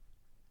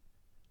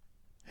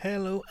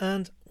Hello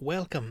and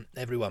welcome,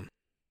 everyone.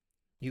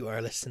 You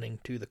are listening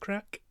to The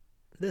Crack.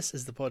 This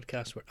is the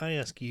podcast where I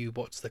ask you,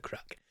 what's the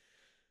crack?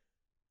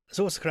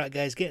 So what's the crack,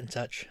 guys? Get in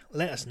touch.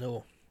 Let us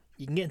know.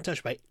 You can get in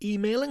touch by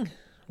emailing.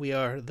 We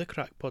are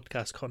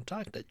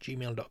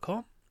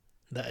thecrackpodcastcontact@gmail.com.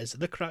 That is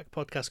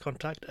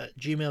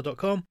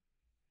thecrackpodcastcontact@gmail.com.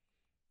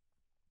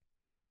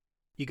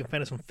 You can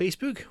find us on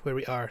Facebook, where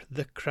we are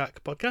The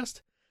Crack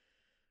Podcast.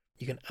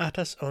 You can at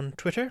us on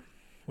Twitter,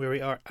 where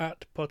we are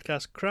at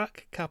Podcast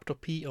Crack, capital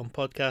P on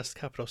podcast,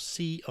 capital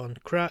C on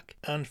crack.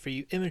 And for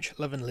you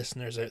image-loving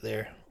listeners out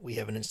there, we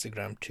have an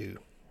Instagram too,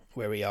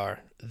 where we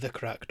are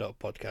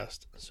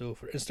thecrack.podcast. So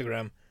for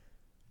Instagram,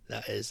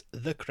 that is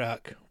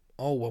thecrack,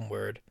 all one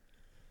word,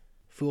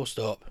 full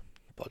stop,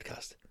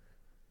 podcast.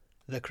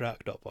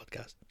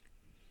 thecrack.podcast.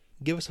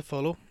 Give us a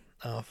follow.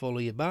 I'll follow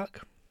you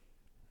back.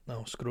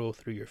 I'll scroll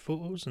through your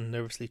photos and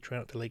nervously try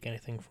not to like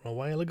anything from a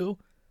while ago.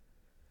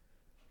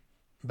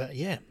 But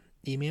yeah,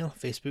 email,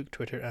 Facebook,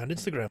 Twitter and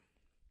Instagram.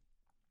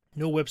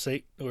 No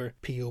website or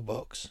PO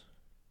box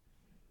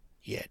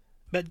yet.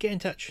 But get in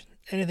touch.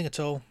 Anything at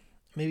all.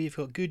 Maybe you've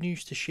got good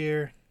news to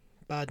share,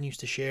 bad news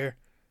to share.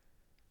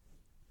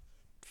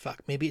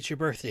 Fuck, maybe it's your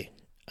birthday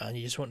and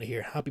you just want to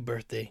hear happy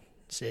birthday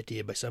said to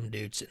you by some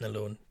dude sitting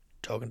alone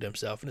talking to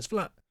himself in his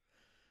flat.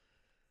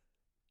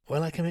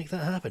 Well, I can make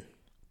that happen.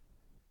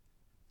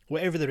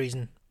 Whatever the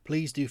reason,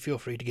 please do feel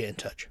free to get in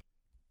touch.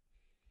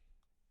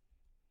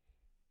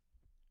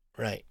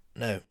 Right,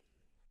 now,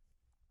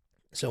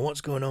 so what's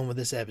going on with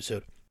this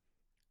episode?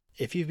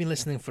 If you've been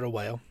listening for a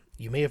while,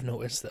 you may have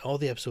noticed that all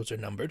the episodes are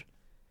numbered.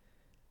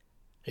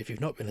 If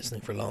you've not been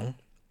listening for long,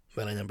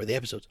 well, I number the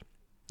episodes.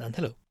 And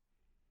hello.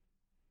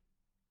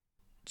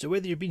 So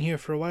whether you've been here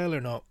for a while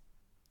or not,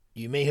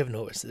 you may have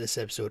noticed that this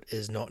episode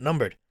is not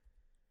numbered,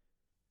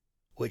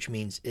 which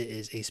means it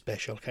is a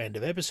special kind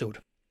of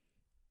episode.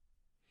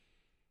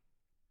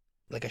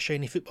 Like a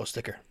shiny football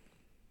sticker.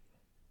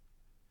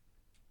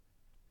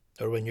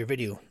 Or when your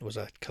video was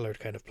a coloured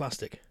kind of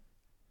plastic.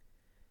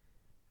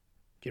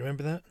 Do you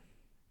remember that?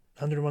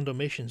 101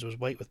 Dalmatians was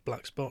white with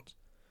black spots.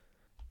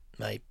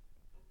 My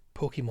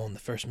Pokemon, the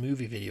first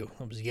movie video,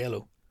 that was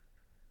yellow.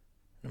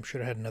 I'm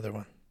sure I had another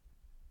one.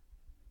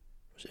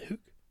 Was it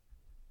Hook?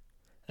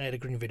 I had a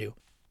green video.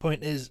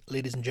 Point is,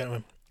 ladies and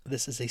gentlemen,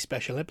 this is a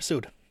special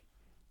episode.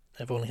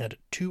 I've only had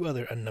 2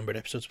 other unnumbered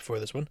episodes before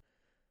this one.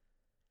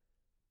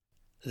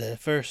 The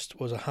first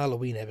was a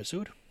Halloween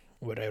episode,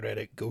 where I read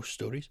out ghost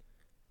stories.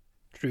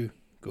 True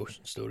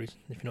ghost stories,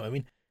 if you know what I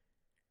mean.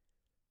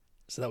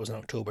 So that was in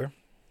October.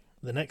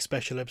 The next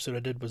special episode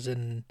I did was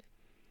in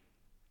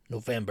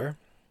November,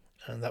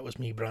 and that was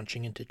me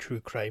branching into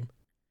true crime,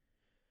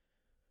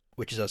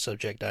 which is a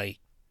subject I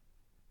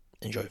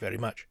enjoy very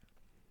much.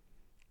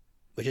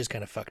 Which is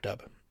kind of fucked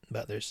up,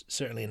 but there's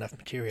certainly enough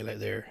material out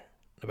there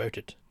about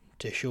it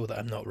to show that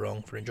I'm not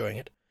wrong for enjoying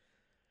it.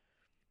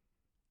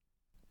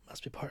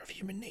 Must be part of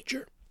human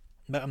nature.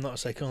 But I'm not a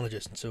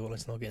psychologist, so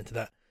let's not get into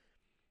that.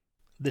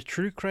 The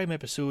true crime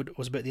episode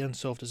was about the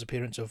unsolved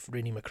disappearance of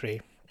Rainey McRae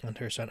and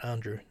her son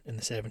Andrew in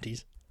the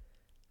 70s,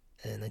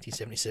 in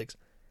 1976.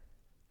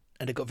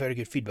 And it got very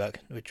good feedback,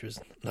 which was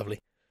lovely.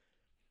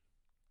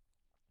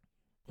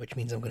 Which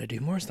means I'm going to do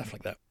more stuff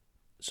like that.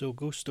 So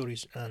Ghost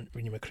Stories and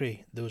Rainey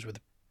McRae, those were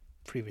the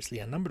previously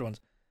unnumbered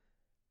ones.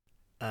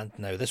 And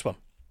now this one.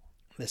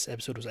 This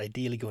episode was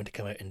ideally going to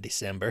come out in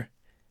December.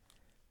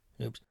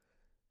 Oops.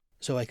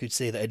 So I could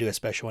say that I do a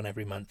special one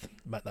every month,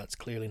 but that's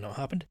clearly not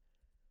happened.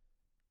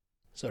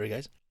 Sorry,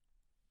 guys.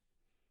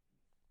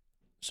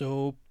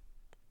 So,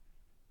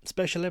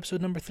 special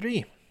episode number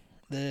 3.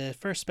 The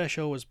first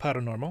special was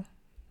paranormal.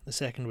 The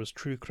second was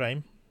true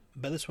crime.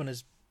 But this one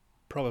is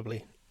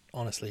probably,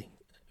 honestly,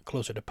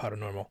 closer to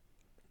paranormal.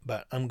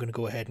 But I'm going to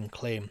go ahead and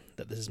claim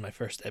that this is my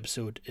first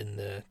episode in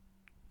the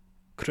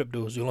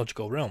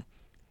cryptozoological realm.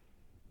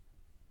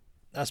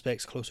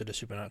 Aspects closer to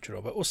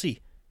supernatural, but we'll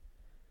see.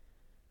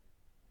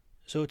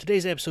 So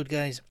today's episode,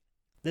 guys,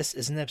 this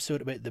is an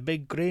episode about the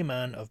big grey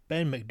man of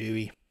Ben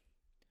Macdui.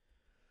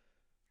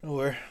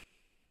 Or,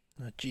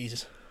 oh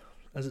Jesus,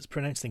 as it's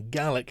pronounced in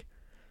Gaelic,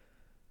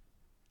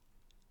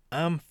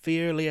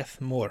 Amphirliath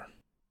Mór.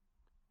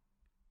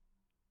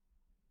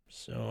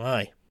 So,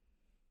 aye.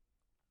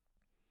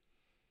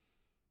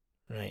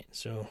 Right,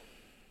 so,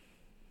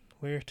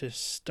 where to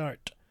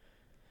start?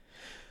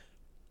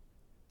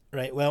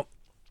 Right, well,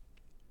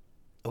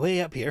 way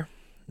up here,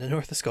 the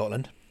north of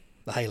Scotland,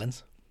 the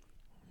Highlands,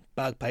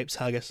 bagpipes,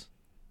 haggis,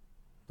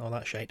 all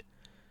that shite.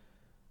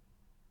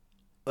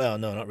 Well,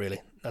 no, not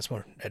really. That's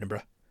more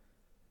Edinburgh.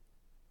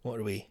 What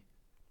are we?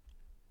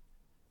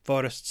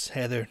 Forests,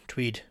 heather,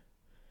 tweed.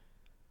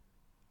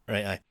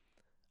 Right, aye.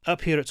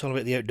 Up here it's all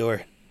about the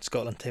outdoor,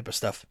 Scotland type of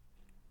stuff.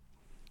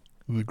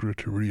 The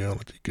gritty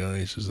reality,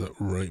 guys, is that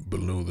right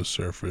below the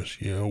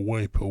surface, yeah,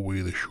 wipe away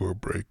the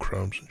shortbread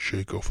crumbs and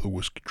shake off the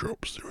whiskey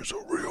drops. There is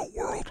a real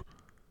world.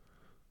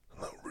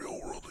 And that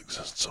real world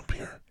exists up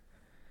here.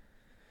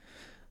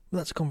 Well,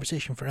 that's a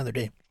conversation for another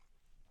day.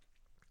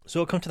 So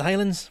I'll come to the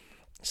Highlands,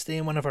 stay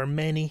in one of our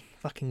many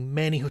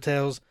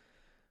hotels,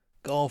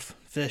 golf,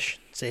 fish,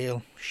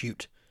 sail,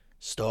 shoot.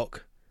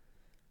 stalk,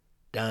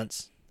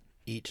 dance,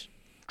 eat,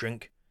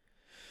 drink,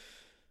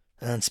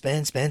 and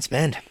spend.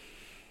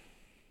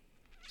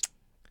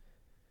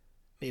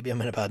 Maybe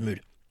I'm in a bad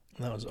mood.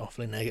 That was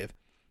awfully negative.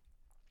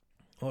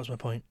 What was my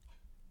point?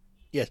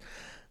 Yes,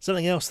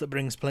 something else that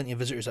brings plenty of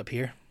visitors up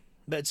here,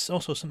 but it's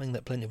also something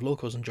that plenty of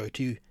locals enjoy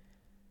too,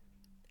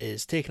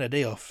 is taking a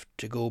day off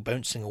to go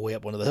bouncing away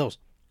up one of the hills.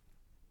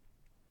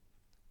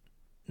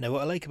 Now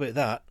what I like about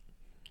that,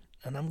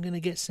 and I'm going to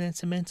get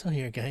sentimental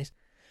here guys,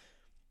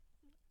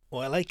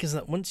 what I like is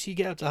that once you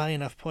get up to a high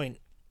enough point,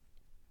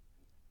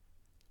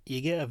 you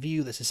get a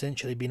view that's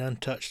essentially been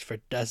untouched for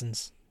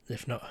dozens,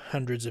 if not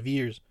hundreds of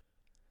years.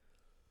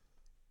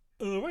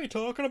 What are you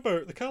talking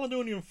about? The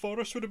Caledonian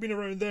Forest would have been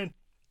around then.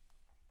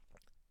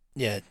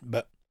 Yeah,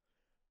 but...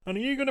 And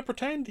are you going to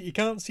pretend that you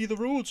can't see the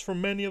roads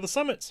from many of the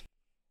summits?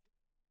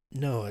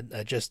 No,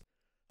 I just...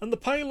 And the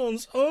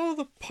pylons! Oh,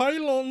 the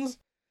pylons!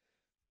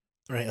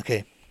 Right,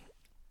 okay.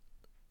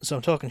 So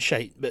I'm talking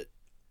shite, but...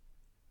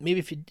 Maybe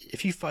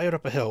if you fire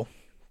up a hill,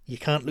 you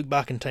can't look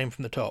back in time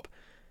from the top.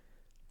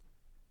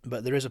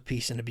 But there is a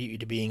peace and a beauty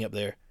to being up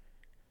there.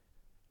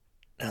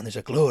 And there's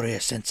a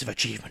glorious sense of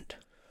achievement.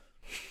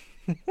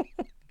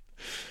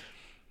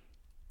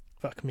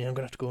 Fuck me, I'm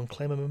going to have to go and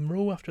climb a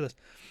Munro after this.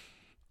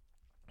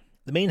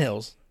 The main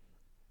hills,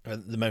 or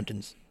the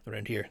mountains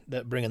around here,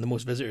 that bring in the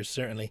most visitors,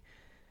 certainly,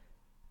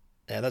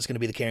 that's going to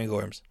be the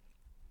Cairngorms.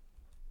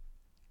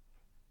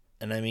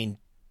 And I mean,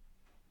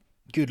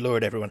 good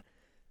lord everyone,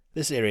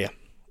 this area,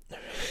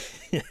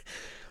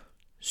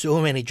 so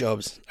many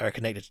jobs are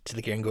connected to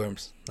the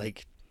Cairngorms.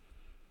 Like,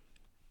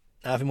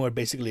 Aviemore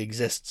basically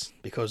exists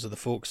because of the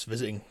folks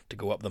visiting to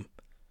go up them.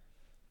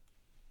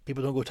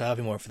 People don't go to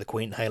Aviemore for the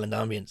quaint Highland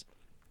ambience.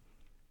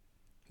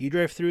 You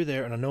drive through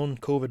there on a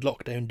non-COVID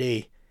lockdown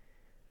day,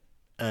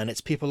 and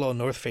it's people on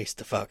North Face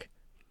to fuck.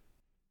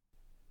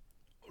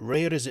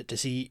 Rare is it to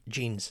see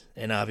jeans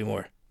in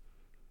Aviemore.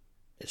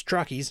 It's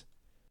trackies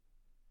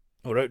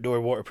or outdoor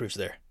waterproofs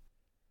there.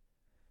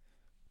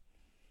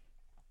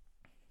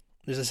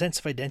 There's a sense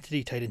of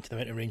identity tied into the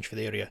mountain range for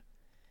the area.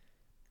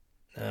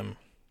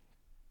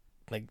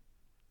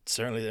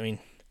 Certainly, I mean,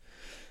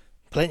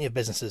 plenty of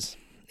businesses,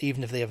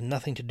 even if they have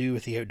nothing to do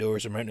with the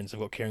outdoors or mountains,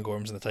 have got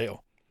Cairngorms in the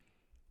title.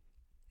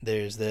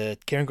 There's the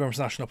Cairngorms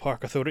National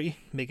Park Authority,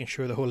 making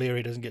sure the whole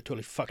area doesn't get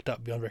totally fucked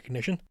up beyond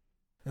recognition.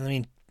 And I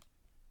mean,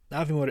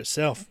 Aviemore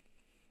itself,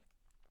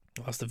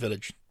 well, that's the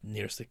village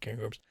nearest the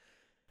Cairngorms.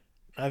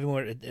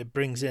 Aviemore, it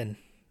brings in,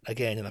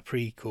 again in a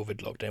pre-COVID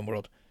lockdown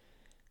world,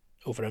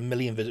 over 1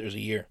 million visitors a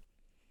year.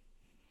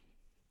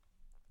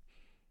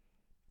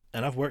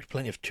 And I've worked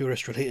plenty of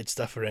tourist-related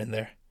stuff around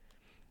there.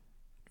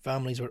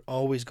 Families were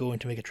always going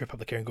to make a trip up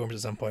the Cairngorms at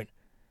some point.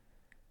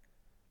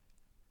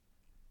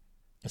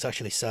 It's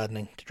actually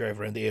saddening to drive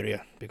around the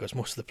area because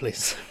most of the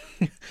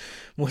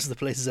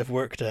places I've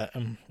worked at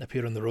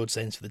appear on the road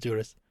signs for the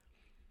tourists.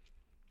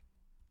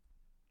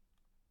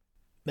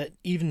 But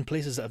even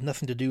places that have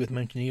nothing to do with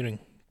mountaineering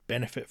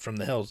benefit from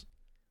the hills.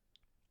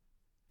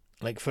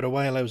 Like, for a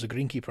while I was a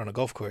greenkeeper on a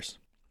golf course,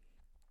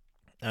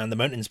 and the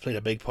mountains played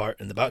a big part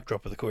in the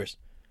backdrop of the course.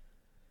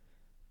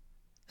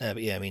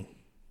 But yeah, I mean,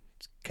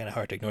 it's kind of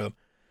hard to ignore them.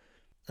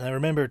 And I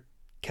remember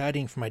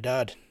caddying for my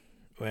dad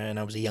when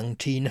I was a young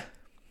teen,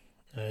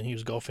 and he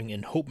was golfing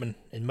in Hopeman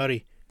in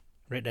Murray,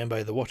 right down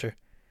by the water.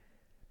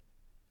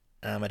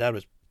 And my dad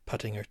was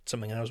putting or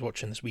something, and I was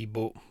watching this wee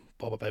boat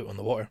bob about on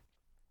the water.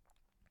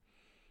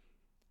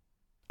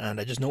 And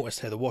I just noticed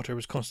how the water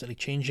was constantly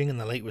changing and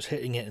the light was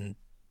hitting it and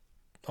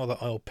all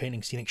that oil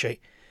painting scenic shite.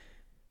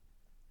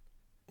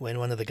 When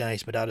one of the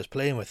guys my dad was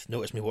playing with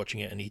noticed me watching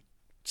it, and he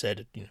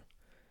said,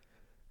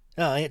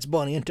 aye, it's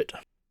bonny, isn't it?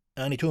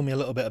 And he told me a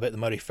little bit about the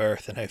Murray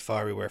Firth and how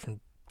far we were from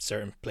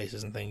certain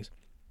places and things.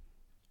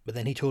 But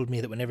then he told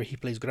me that whenever he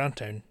plays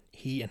Grantown,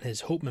 he and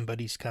his Hopeman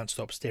buddies can't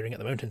stop staring at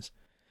the mountains.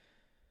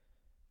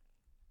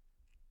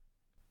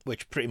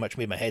 Which pretty much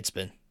made my head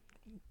spin.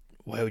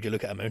 Why would you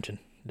look at a mountain?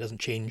 It doesn't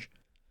change.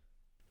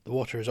 The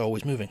water is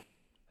always moving.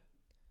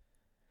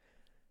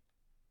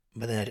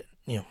 But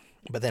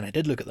then I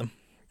did look at them,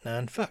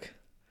 and fuck.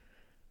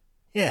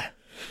 Yeah.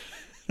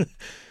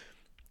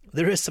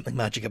 There is something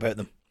magic about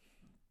them.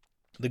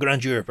 The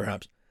grandeur,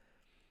 perhaps.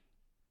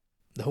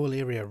 The whole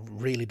area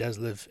really does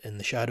live in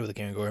the shadow of the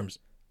Cairngorms,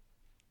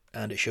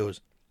 and it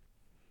shows.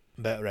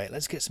 But right,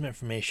 let's get some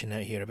information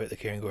out here about the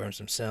Cairngorms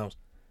themselves.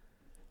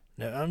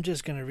 Now, I'm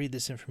just going to read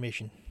this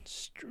information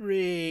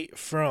straight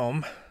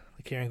from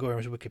the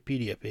Cairngorms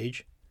Wikipedia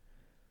page,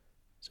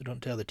 so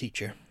don't tell the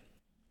teacher.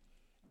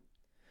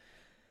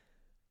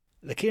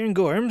 The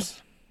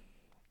Cairngorms...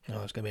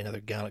 Oh, it's going to be another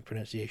Gaelic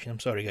pronunciation, I'm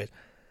sorry guys.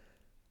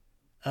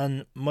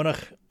 And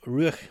Monach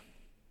Ruach,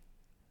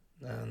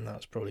 and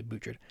that's probably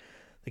butchered.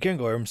 The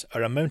Cairngorms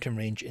are a mountain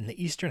range in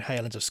the eastern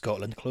highlands of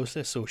Scotland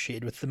closely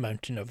associated with the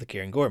mountain of the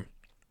Cairngorm.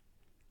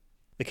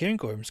 The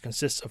Cairngorms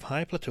consists of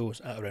high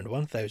plateaus at around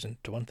 1,000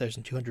 to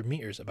 1,200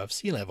 metres above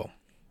sea level,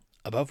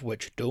 above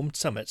which domed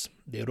summits,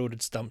 the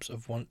eroded stumps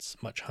of once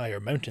much higher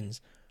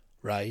mountains,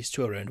 rise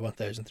to around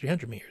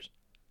 1,300 metres.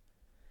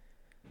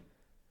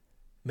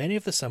 Many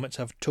of the summits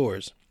have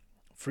tors,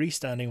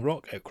 freestanding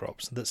rock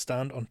outcrops that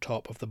stand on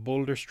top of the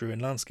boulder-strewn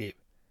landscape.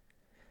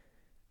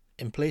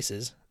 In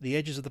places, the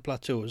edges of the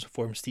plateaus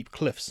form steep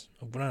cliffs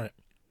of granite,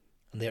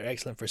 and they are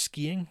excellent for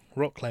skiing,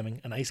 rock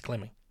climbing, and ice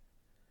climbing.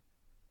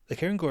 The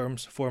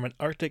Cairngorms form an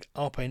Arctic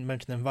alpine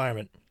mountain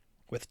environment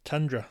with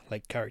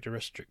tundra-like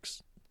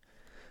characteristics.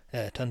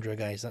 Tundra,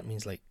 guys, that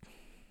means like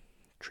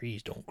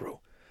trees don't grow.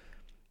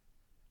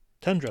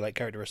 Tundra-like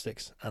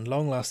characteristics and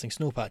long-lasting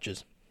snow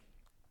patches.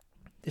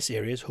 This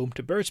area is home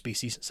to bird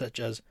species such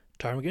as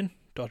ptarmigan,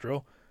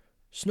 dotterel,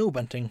 snow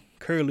bunting,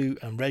 curlew,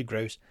 and red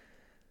grouse,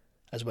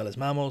 as well as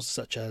mammals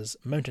such as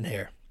mountain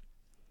hare.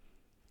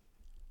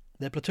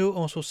 The plateau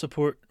also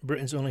support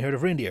Britain's only herd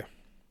of reindeer.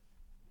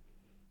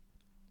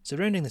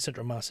 Surrounding the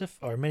Central Massif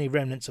are many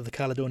remnants of the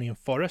Caledonian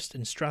forest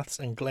in straths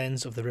and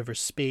glens of the rivers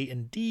Spey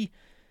and Dee.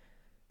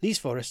 These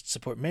forests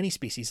support many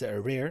species that are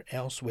rare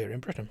elsewhere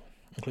in Britain,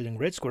 including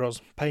red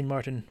squirrels, pine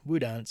marten,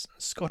 wood ants,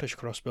 Scottish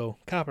crossbill,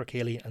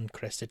 capercaillie, and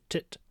crested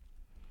tit.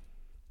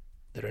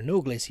 There are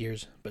no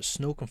glaciers, but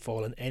snow can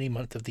fall in any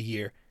month of the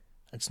year,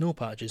 and snow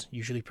patches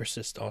usually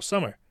persist all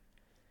summer.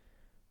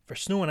 For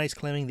snow and ice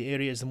climbing, the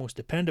area is the most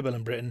dependable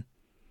in Britain.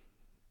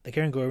 The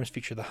Cairngorms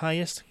feature the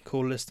highest,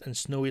 coldest, and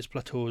snowiest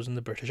plateaus in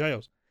the British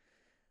Isles,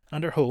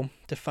 and are home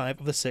to 5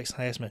 of the 6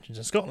 highest mountains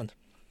in Scotland.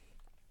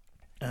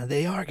 And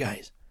they are,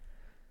 guys,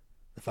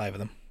 the 5 of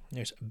them.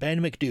 There's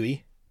Ben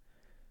Macdui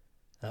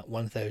at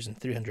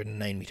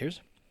 1,309 metres,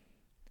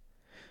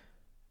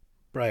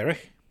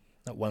 Briarich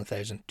at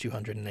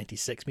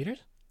 1,296 metres,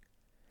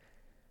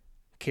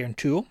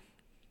 Cairntoul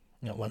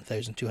at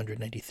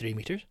 1,293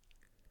 metres,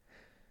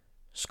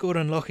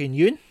 Scoran Lochain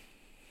Ewan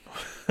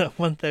at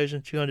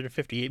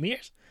 1,258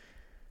 metres,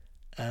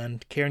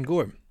 and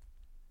Cairngorm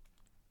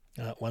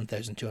at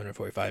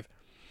 1,245.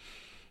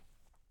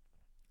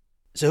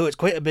 So it's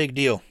quite a big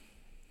deal,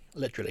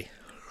 literally.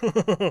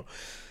 But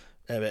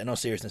in all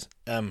seriousness,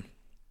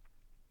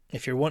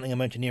 if you're wanting a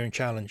mountaineering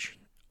challenge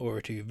or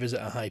to visit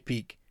a high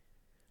peak,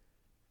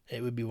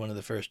 it would be one of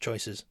the first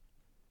choices.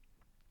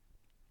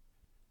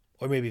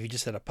 Or maybe if you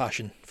just had a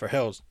passion for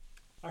hills.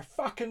 I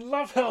fucking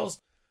love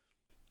hills!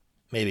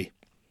 Maybe.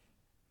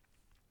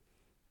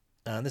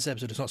 And this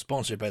episode is not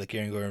sponsored by the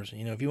Cairngorms.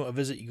 You know, if you want to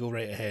visit, you go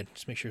right ahead.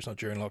 Just make sure it's not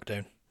during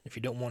lockdown. If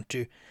you don't want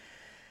to,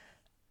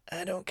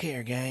 I don't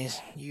care,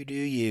 guys. You do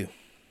you.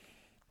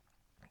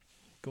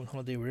 Go on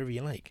holiday wherever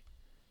you like.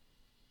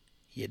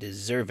 You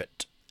deserve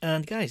it.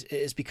 And guys, it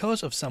is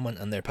because of someone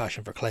and their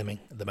passion for climbing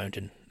the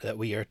mountain that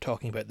we are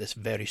talking about this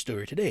very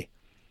story today.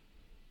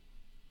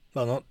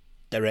 Well, not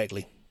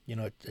directly. You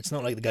know, it's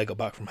not like the guy got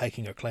back from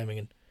hiking or climbing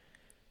and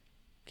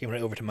came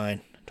right over to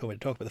mine and told me to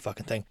talk about the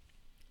fucking thing.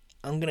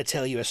 I'm going to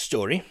tell you a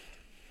story.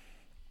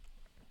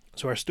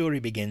 So our story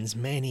begins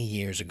many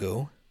years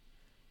ago.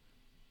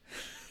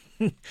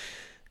 This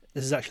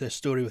is actually a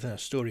story within a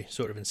story,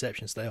 sort of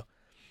Inception style.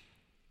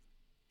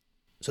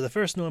 So the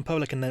first known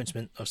public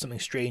announcement of something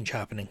strange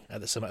happening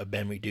at the summit of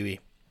Ben Macdui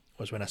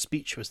was when a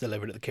speech was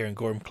delivered at the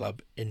Cairngorm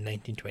Club in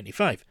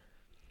 1925.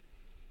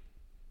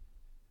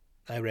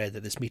 I read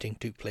that this meeting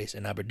took place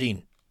in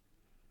Aberdeen.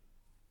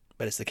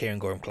 But it's the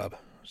Cairngorm Club,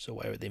 so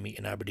why would they meet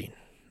in Aberdeen?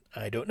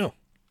 I don't know.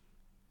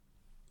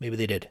 Maybe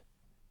they did.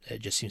 It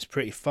just seems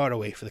pretty far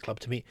away for the club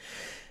to meet.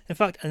 In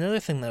fact,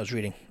 another thing that I was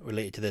reading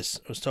related to this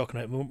was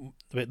talking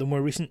about the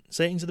more recent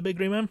sightings of the Big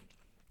Grey Man.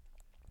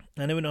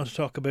 And they went on to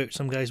talk about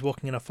some guys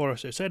walking in a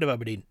forest outside of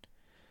Aberdeen.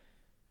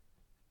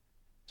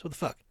 So what the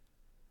fuck?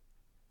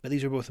 But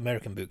these are both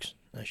American books,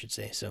 I should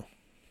say, so.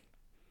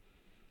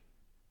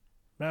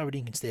 But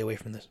Aberdeen can stay away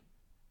from this.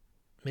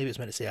 Maybe it's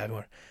meant to say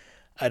Ivor.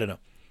 I don't know.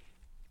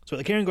 So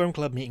at the Cairngorm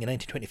Club meeting in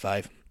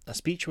 1925, a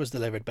speech was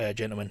delivered by a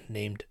gentleman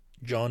named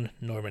John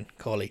Norman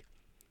Colley.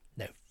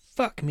 Now,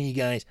 fuck me,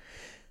 guys.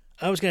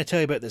 I was going to tell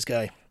you about this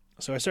guy,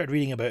 so I started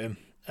reading about him,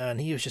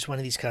 and he was just one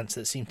of these cunts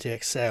that seemed to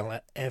excel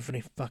at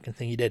every fucking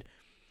thing he did.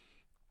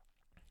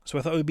 So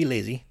I thought I would be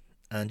lazy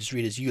and just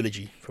read his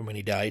eulogy from when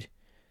he died.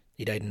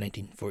 He died in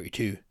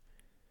 1942.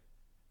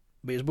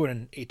 But he was born in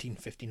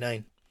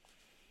 1859.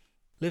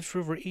 Lived for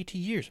over 80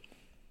 years.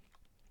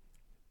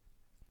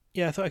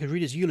 Yeah, I thought I could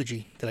read his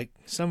eulogy to,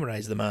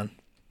 summarise the man.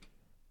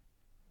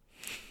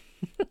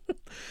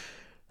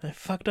 I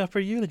fucked up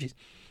our eulogies.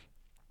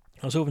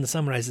 I was hoping to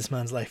summarise this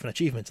man's life and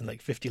achievements in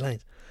 50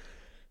 lines.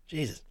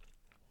 Jesus.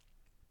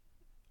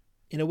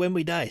 You know, when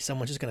we die,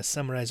 someone's just going to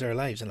summarise our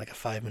lives in a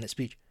 5-minute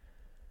speech.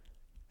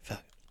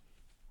 Fuck.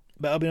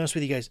 But I'll be honest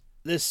with you guys,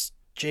 this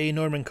J.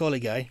 Norman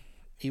Colley guy,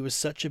 he was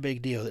such a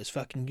big deal that his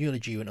fucking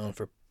eulogy went on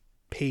for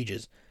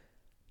pages,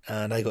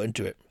 and I got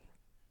into it.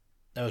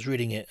 I was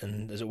reading it,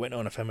 and as it went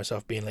on, I found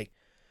myself being like,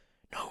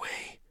 no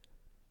way.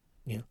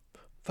 You know,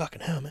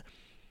 fucking hell, man.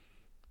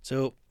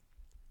 So,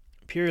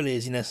 pure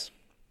laziness.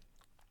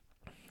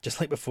 Just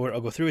like before,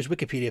 I'll go through his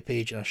Wikipedia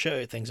page and I'll shout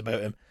out things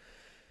about him.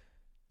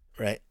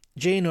 Right.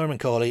 J. Norman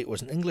Colley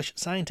was an English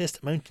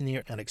scientist,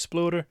 mountaineer and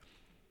explorer.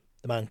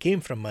 The man came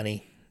from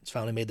money. His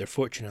family made their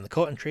fortune in the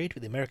cotton trade,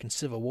 but the American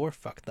Civil War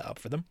fucked that up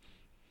for them.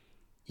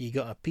 He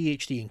got a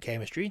PhD in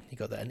chemistry. He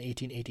got that in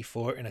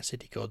 1884 in a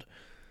city called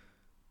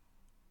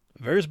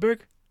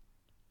Würzburg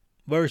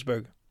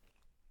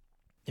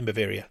in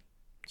Bavaria.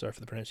 Sorry for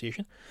the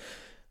pronunciation.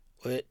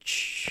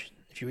 Which,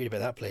 if you read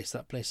about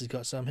that place has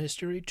got some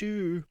history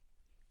too.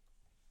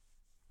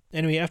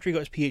 Anyway, after he got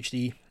his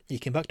PhD, he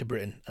came back to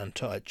Britain and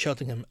taught at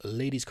Cheltenham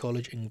Ladies'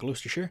 College in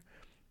Gloucestershire,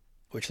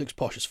 which looks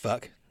posh as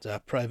fuck. It's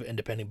a private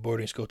independent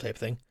boarding school type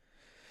thing.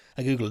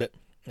 I googled it.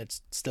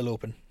 It's still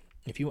open.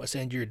 If you want to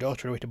send your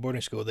daughter away to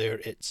boarding school there,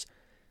 it's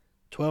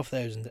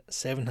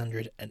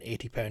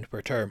 £12,780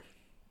 per term.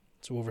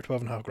 So over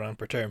 12.5 grand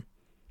per term.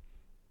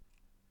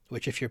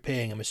 Which, if you're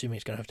paying, I'm assuming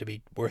it's going to have to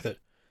be worth it.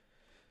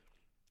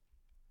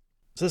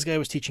 So this guy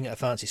was teaching at a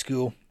fancy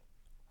school,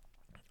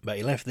 but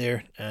he left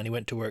there and he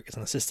went to work as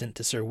an assistant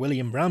to Sir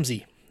William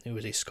Ramsay, who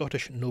was a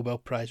Scottish Nobel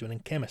Prize winning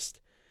chemist.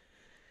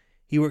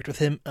 He worked with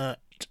him at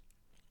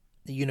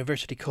the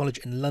University College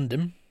in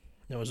London.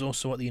 It was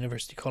also at the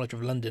University College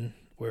of London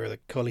where the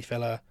Colley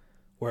fella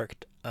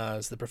worked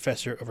as the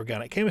Professor of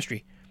Organic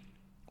Chemistry,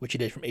 which he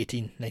did from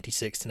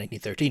 1896 to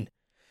 1913.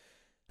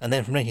 And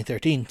then from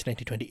 1913 to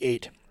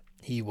 1928,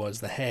 he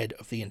was the head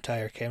of the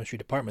entire chemistry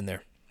department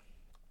there.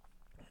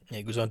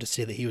 It goes on to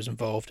say that he was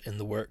involved in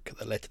the work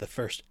that led to the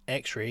first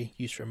X-ray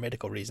used for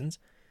medical reasons.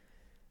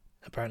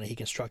 Apparently he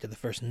constructed the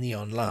first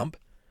neon lamp,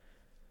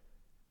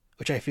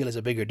 which I feel is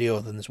a bigger deal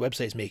than this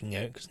website's making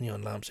out, because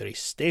neon lamps are a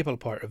staple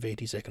part of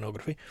 80s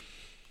iconography.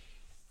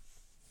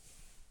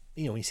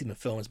 You know, when you see them in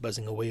films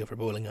buzzing away over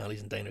bowling alleys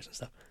and diners and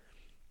stuff.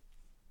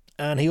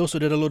 And he also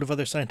did a load of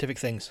other scientific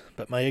things,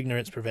 but my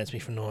ignorance prevents me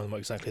from knowing what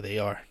exactly they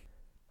are.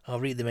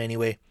 I'll read them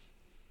anyway.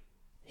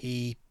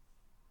 He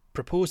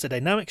proposed a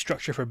dynamic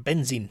structure for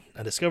benzene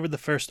and discovered the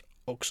first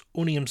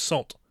oxonium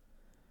salt.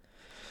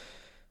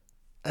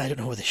 I don't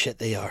know what the shit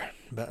they are,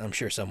 but I'm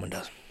sure someone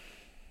does.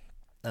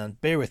 And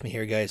bear with me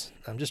here, guys.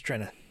 I'm just trying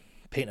to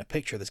paint a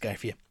picture of this guy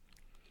for you.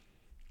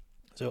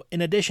 So,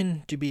 in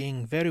addition to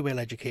being very well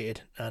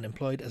educated and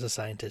employed as a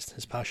scientist,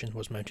 his passion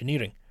was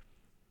mountaineering.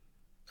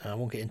 I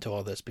won't get into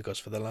all this because,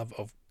 for the love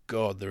of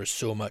God, there is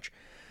so much.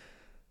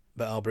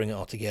 But I'll bring it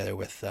all together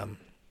with...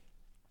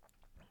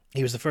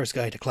 he was the first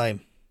guy to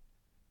climb.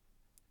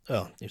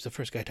 Well, he was the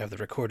first guy to have the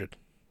recorded,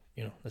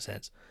 the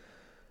sense.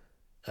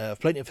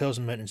 Plenty of hills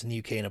and mountains in the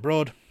UK and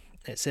abroad.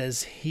 It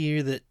says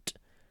here that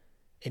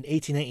in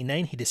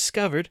 1899 he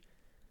discovered...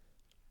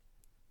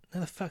 How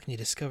the fuck can you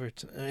discover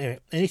it? Anyway,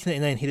 in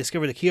 1899 he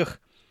discovered the Keoch,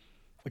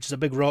 which is a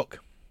big rock.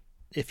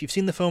 If you've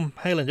seen the film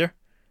Highlander,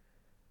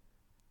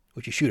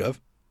 which you should have,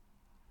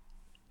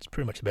 it's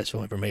pretty much the best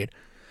film ever made.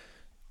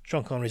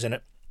 Sean Connery's in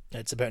it.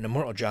 It's about an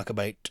immortal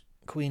Jacobite.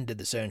 Queen did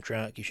the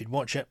soundtrack. You should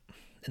watch it.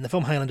 In the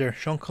film Highlander,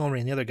 Sean Connery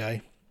and the other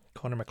guy,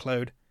 Connor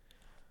MacLeod,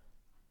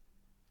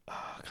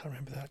 I can't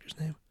remember the actor's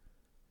name,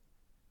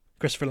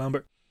 Christopher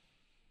Lambert,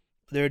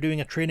 they're doing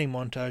a training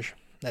montage.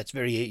 That's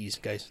very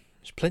 80s, guys.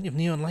 There's plenty of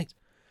neon lights.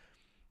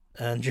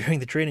 And during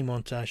the training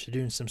montage, they're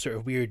doing some sort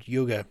of weird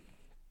yoga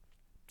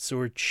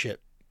sword shit.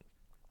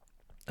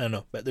 I don't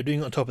know, but they're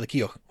doing it on top of the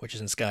Keoch, which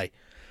is in Skye,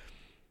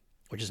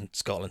 which is in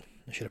Scotland,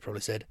 I should have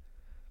probably said.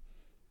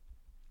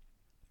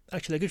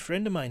 Actually, a good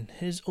friend of mine,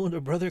 his older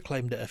brother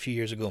climbed it a few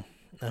years ago,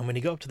 and when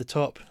he got up to the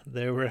top,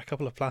 there were a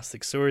couple of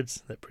plastic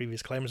swords that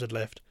previous climbers had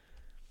left,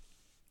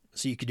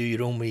 so you could do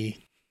your own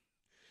wee,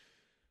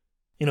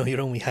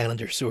 your own wee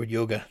Highlander sword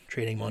yoga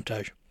training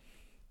montage.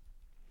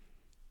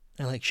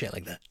 I like shit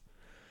like that.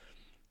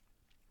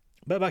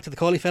 But back to the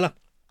Colley fella.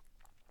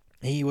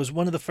 He was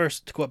one of the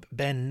first to go up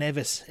Ben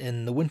Nevis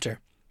in the winter.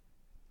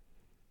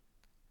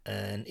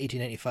 In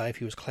 1895,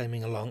 he was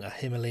climbing along a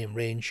Himalayan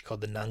range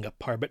called the Nanga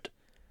Parbat.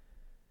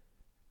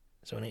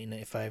 So in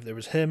 1895, there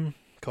was him,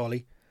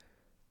 Colley,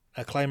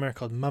 a climber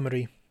called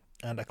Mummery,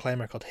 and a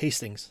climber called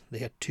Hastings. They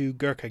had two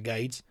Gurkha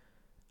guides,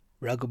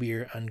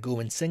 Raghubeer and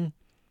Govind Singh.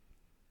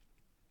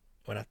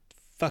 When a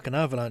fucking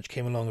avalanche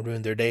came along and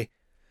ruined their day,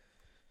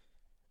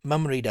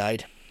 Mummery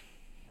died,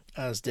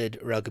 as did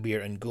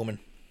Raghubeer and Govind.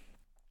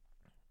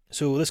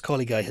 So this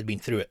Colley guy had been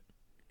through it.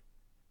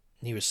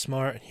 He was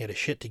smart, he had his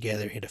shit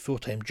together, he had a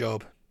full-time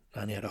job,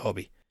 and he had a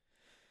hobby.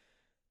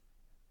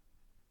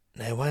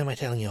 Now, why am I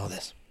telling you all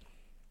this?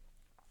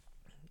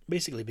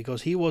 Basically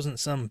because he wasn't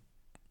some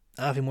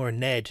Aviemore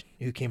Ned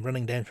who came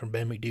running down from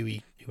Ben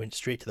Macdui, who went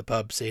straight to the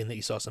pub saying that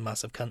he saw some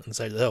massive cunt on the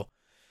side of the hill.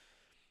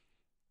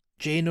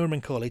 J. Norman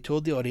Colley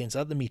told the audience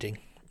at the meeting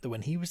that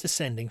when he was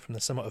descending from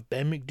the summit of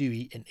Ben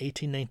Macdui in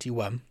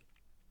 1891,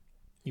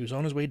 he was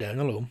on his way down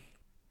alone,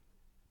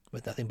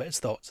 with nothing but his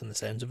thoughts and the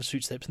sounds of his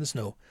footsteps in the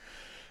snow.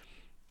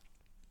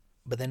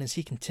 But then as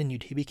he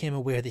continued, he became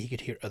aware that he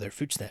could hear other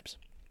footsteps.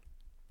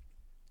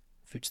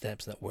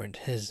 Footsteps that weren't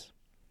his.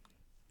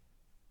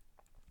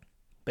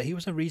 But he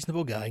was a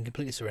reasonable guy and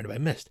completely surrounded by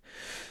mist.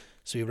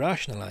 So he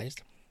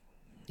rationalised.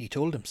 He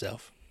told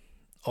himself,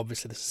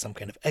 obviously this is some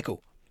kind of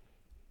echo.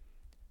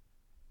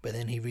 But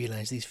then he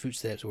realised these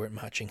footsteps weren't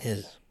matching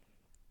his.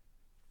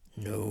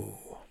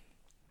 No.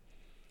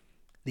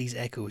 These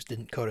echoes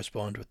didn't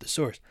correspond with the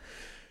source.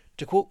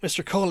 To quote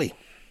Mr. Colley,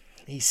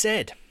 he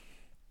said,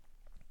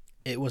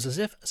 "It was as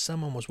if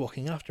someone was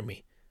walking after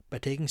me by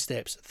taking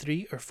steps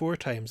 3 or 4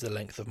 times the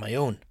length of my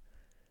own."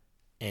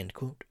 End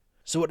quote.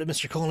 So what did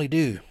Mr. Connolly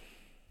do?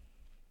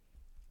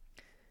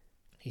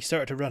 He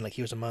started to run like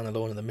he was a man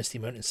alone in the misty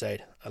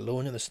mountainside,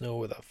 alone in the snow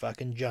with a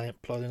fucking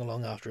giant plodding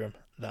along after him.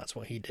 That's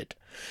what he did.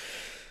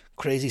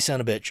 Crazy son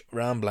of a bitch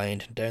ran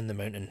blind down the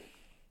mountain,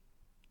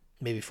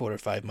 maybe 4 or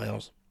 5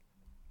 miles.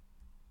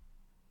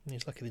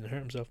 He's lucky he didn't hurt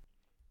himself.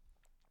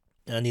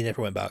 And he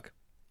never went back.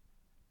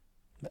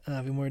 But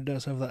having word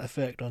does have that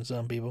effect on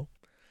some people.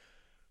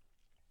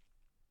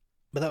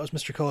 But that was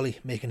Mr. Cawley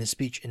making his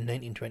speech in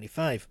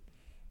 1925.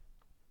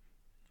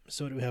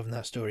 So what do we have in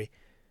that story?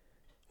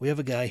 We have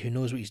a guy who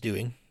knows what he's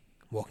doing,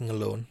 walking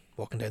alone,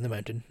 walking down the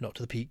mountain, not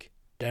to the peak,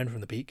 down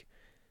from the peak.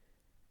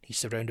 He's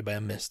surrounded by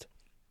a mist,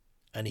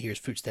 and he hears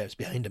footsteps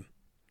behind him.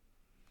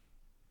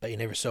 But he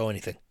never saw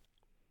anything,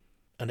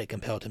 and it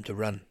compelled him to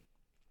run.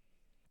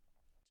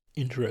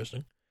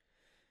 Interesting.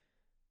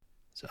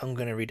 So I'm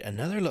going to read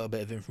another little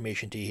bit of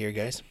information to you here,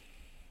 guys.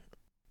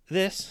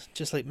 This,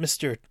 just like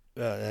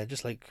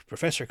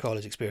Professor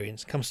Cawley's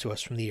experience, comes to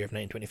us from the year of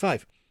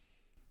 1925.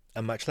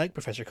 And much like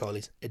Professor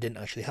Cawley's, it didn't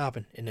actually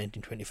happen in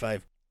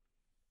 1925.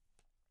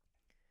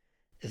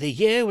 The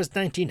year was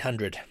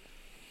 1900.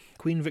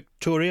 Queen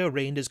Victoria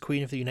reigned as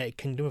Queen of the United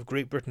Kingdom of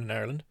Great Britain and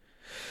Ireland,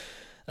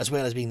 as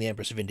well as being the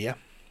Empress of India,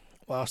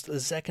 whilst the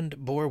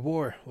Second Boer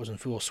War was in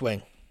full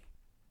swing.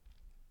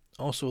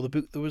 Also, the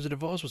book The Wizard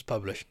of Oz was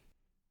published.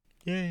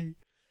 Yay!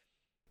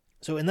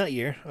 So in that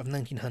year of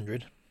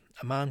 1900,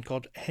 a man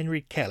called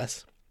Henry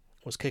Kellis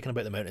was kicking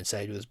about the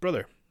mountainside with his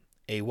brother,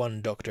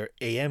 A1 Dr.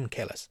 A.M.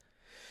 Kellis,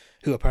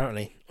 who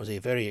apparently was a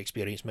very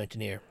experienced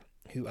mountaineer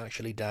who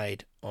actually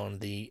died on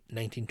the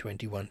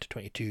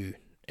 1921-22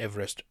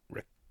 Everest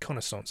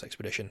reconnaissance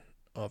expedition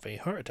of a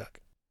heart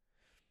attack.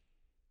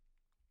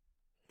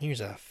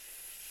 Here's a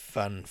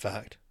fun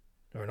fact,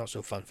 or not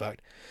so fun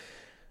fact.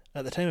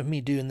 At the time of me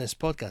doing this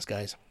podcast,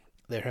 guys,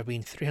 there have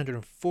been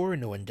 304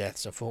 known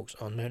deaths of folks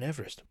on Mount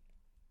Everest.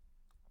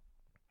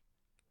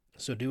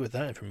 So do with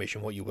that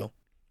information what you will.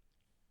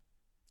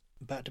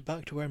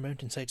 Back to our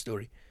mountainside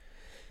story.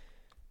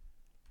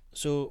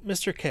 So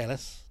Mr.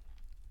 Kellis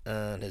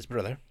and his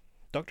brother,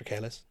 Dr.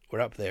 Kellis, were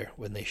up there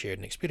when they shared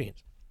an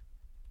experience.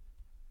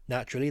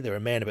 Naturally, they were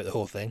men about the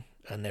whole thing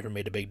and never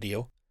made a big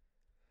deal.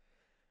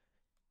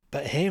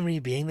 But Henry,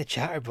 being the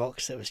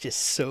chatterbox that was just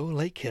so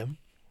like him,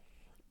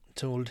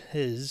 told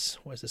his,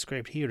 what's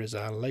described here as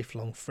a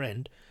lifelong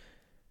friend,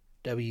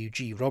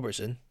 W.G.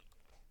 Robertson,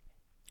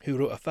 who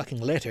wrote a fucking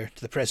letter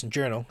to the Press and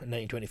Journal in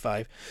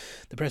 1925.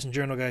 The Press and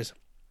Journal, guys,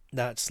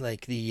 that's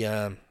like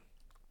the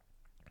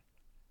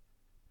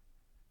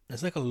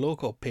it's like a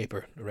local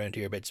paper around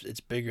here, but it's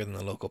bigger than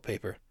the local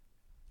paper.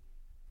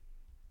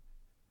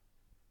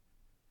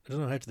 I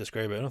don't know how to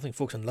describe it. I don't think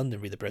folks in London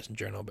read the Press and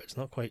Journal, but it's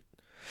quite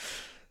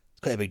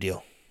a big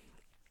deal.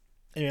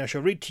 Anyway, I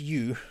shall read to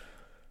you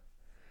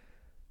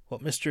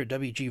what Mr.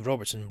 W.G.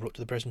 Robertson wrote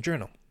to the Press and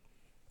Journal.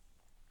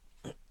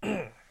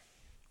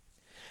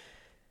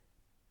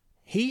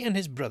 He and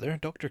his brother,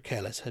 Dr.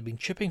 Kellis, had been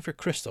chipping for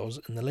crystals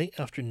in the late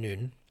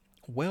afternoon,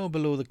 well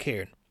below the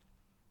cairn,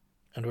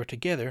 and were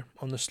together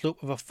on the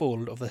slope of a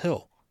fold of the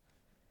hill.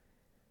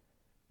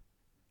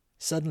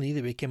 Suddenly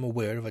they became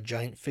aware of a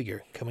giant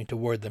figure coming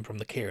toward them from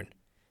the cairn.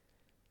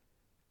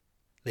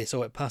 They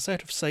saw it pass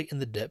out of sight in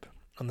the dip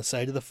on the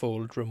side of the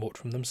fold remote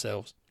from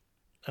themselves,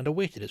 and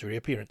awaited its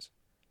reappearance.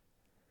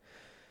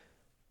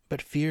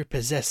 But fear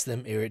possessed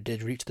them ere it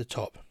did reach the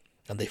top,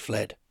 and they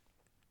fled.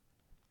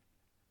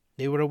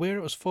 They were aware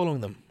it was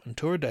following them, and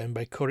tore down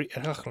by Corrie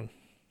Erachlan.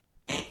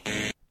 Well,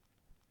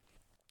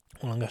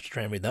 I'm going to have to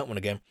try and read that one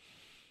again.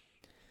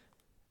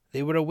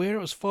 They were aware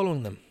it was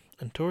following them,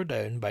 and tore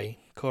down by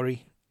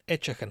Corrie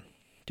Erachlan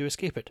to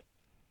escape it.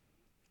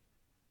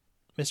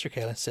 Mr.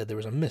 Kellis said there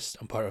was a mist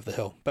on part of the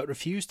hill, but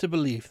refused to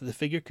believe that the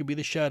figure could be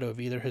the shadow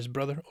of either his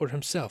brother or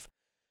himself,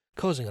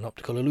 causing an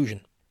optical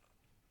illusion.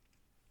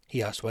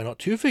 He asked why not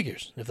 2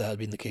 figures, if that had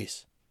been the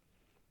case.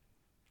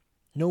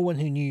 No one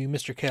who knew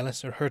Mr.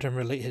 Kellis or heard him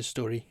relate his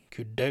story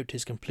could doubt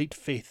his complete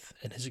faith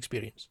in his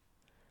experience.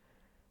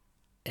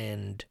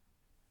 End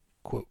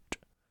quote.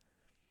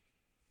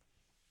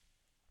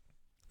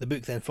 The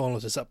book then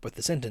follows us up with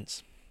the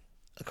sentence.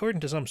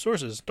 According to some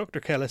sources, Dr.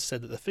 Kellis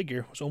said that the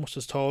figure was almost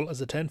as tall as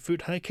the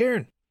 10-foot-high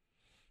cairn.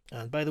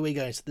 And by the way,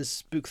 guys,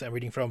 this book that I'm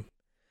reading from,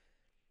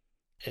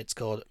 it's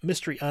called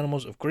Mystery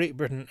Animals of Great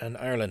Britain and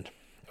Ireland,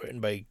 written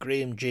by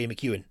Graham J.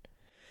 McEwen.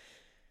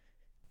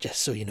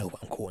 Just so you know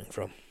what I'm quoting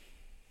from.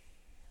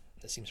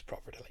 It seems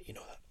proper to let you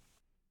know that.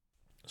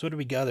 So what do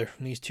we gather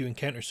from these 2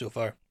 encounters so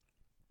far?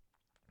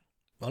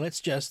 Well, let's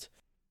just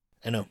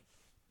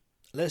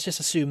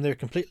assume they're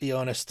completely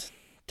honest.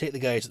 Take the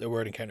guys at their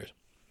word encounters.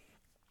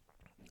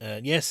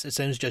 Yes, it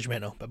sounds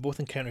judgmental, but both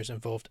encounters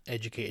involved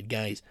educated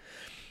guys.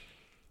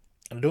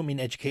 And I don't mean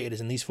educated as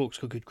in these folks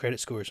got good credit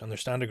scores on their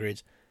standard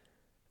grades,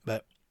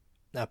 but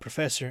a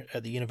professor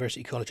at the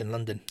University College in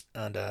London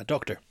and a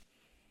doctor.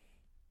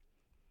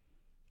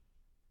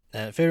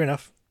 Fair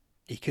enough,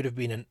 he could have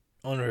been an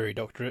honorary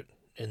doctorate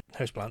in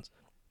houseplants.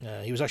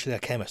 He was actually a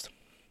chemist.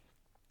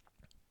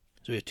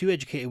 So we have 2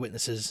 educated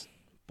witnesses,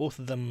 both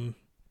of the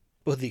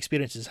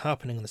experiences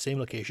happening in the same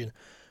location,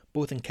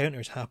 both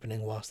encounters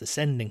happening whilst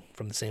ascending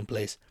from the same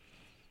place.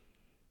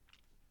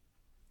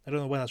 I don't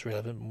know why that's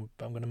relevant,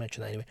 but I'm going to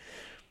mention that anyway.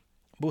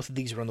 Both of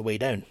these were on the way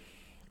down.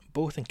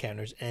 Both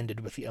encounters ended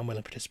with the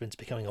unwilling participants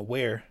becoming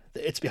aware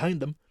that it's behind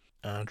them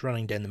and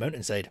running down the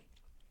mountainside.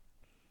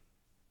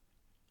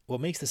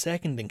 What makes the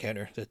second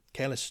encounter, the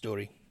Kellis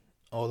story,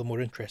 all the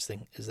more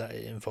interesting is that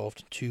it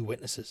involved 2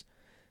 witnesses.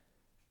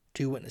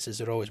 2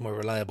 witnesses are always more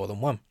reliable than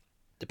one,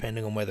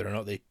 depending on whether or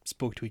not they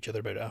spoke to each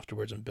other about it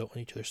afterwards and built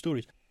on each other's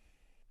stories.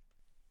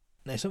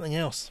 Now, something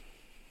else,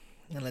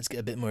 and let's get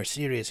a bit more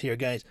serious here,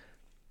 guys,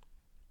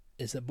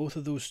 is that both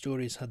of those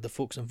stories had the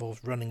folks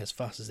involved running as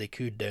fast as they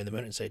could down the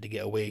mountainside to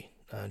get away,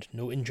 and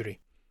no injury.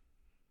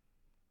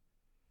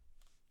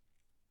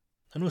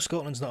 I know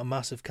Scotland's not a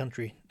massive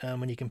country, and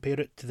when you compare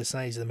it to the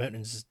size of the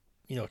mountains,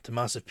 to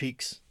massive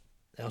peaks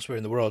elsewhere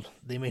in the world,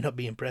 they may not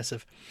be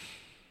impressive.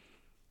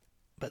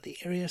 But the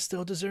area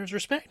still deserves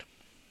respect.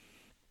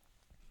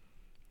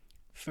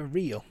 For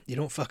real, you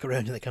don't fuck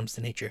around when it comes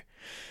to nature.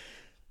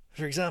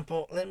 For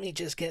example, let me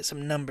just get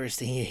some numbers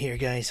to hear here,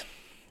 guys.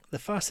 The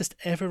fastest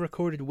ever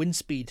recorded wind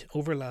speed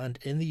over land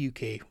in the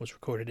UK was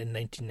recorded in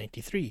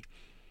 1993.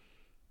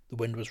 The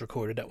wind was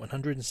recorded at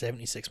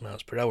 176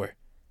 miles per hour.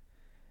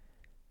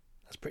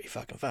 That's pretty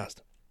fucking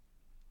fast.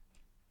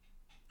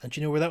 And do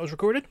you know where that was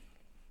recorded?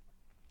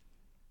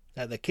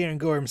 At the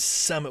Cairngorms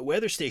Summit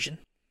Weather Station.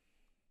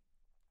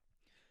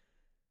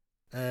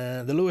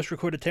 The lowest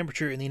recorded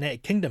temperature in the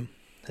United Kingdom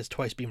has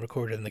twice been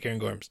recorded in the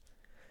Cairngorms.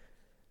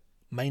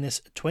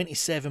 Minus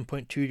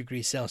 27.2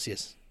 degrees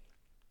Celsius.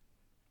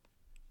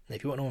 Now,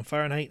 if you want to know in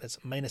Fahrenheit, that's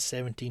minus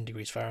 17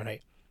 degrees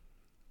Fahrenheit.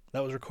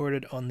 That was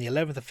recorded on the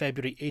 11th of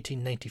February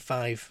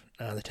 1895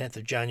 and the 10th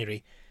of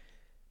January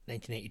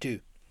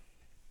 1982.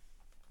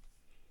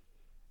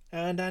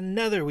 And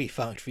another wee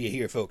fact for you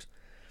here, folks.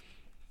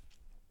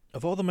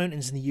 Of all the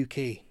mountains in the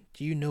UK,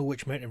 do you know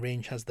which mountain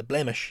range has the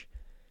blemish,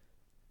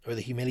 or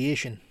the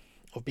humiliation,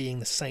 of being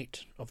the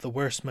site of the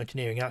worst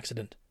mountaineering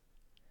accident?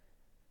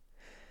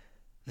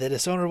 The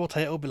dishonourable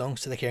title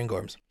belongs to the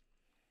Cairngorms.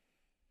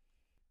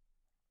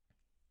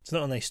 It's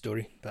not a nice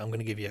story, but I'm going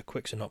to give you a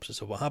quick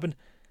synopsis of what happened.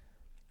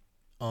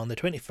 On the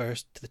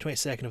 21st to the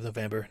 22nd of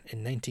November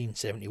in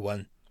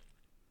 1971,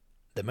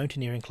 the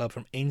mountaineering club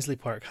from Ainsley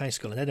Park High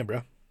School in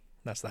Edinburgh,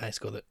 that's the high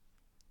school that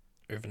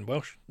Irvin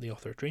Welsh, the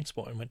author of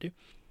Trainspotting, went to,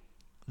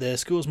 the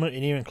school's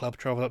mountaineering club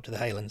travelled up to the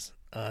Highlands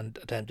and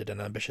attempted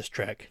an ambitious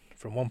trek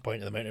from one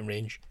point of the mountain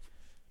range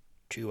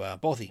to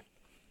Bothy.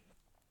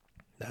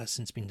 That has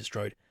since been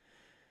destroyed.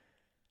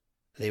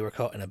 They were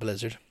caught in a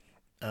blizzard,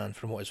 and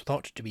from what is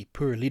thought to be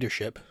poor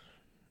leadership,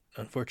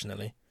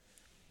 unfortunately,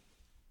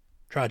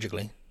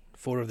 tragically,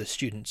 4 of the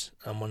students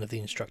and 1 of the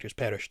instructors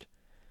perished.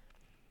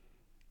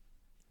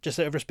 Just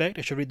out of respect,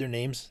 I shall read their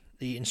names.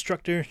 The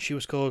instructor, she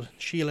was called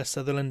Sheila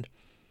Sutherland.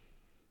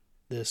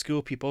 The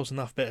school pupils in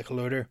alphabetical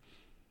order: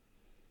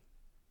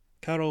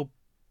 Carol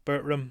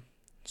Bertram,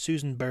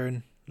 Susan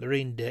Byrne,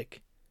 Lorraine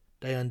Dick,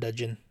 Diane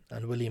Dudgeon,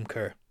 and William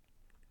Kerr.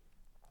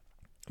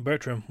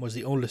 Bertram was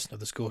the oldest of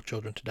the school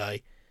children to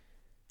die.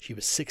 She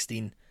was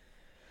 16.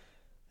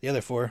 The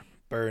other 4,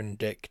 Byrne,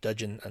 Dick,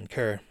 Dudgeon, and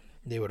Kerr,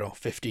 they were all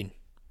 15.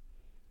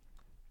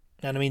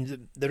 And I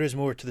mean, there is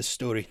more to this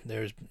story.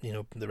 There's,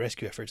 the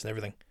rescue efforts and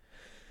everything.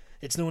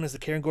 It's known as the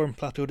Cairngorm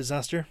Plateau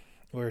Disaster,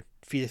 or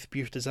Fiach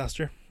Butte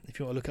Disaster, if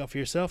you want to look it up for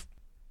yourself.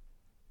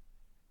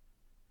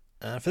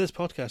 For this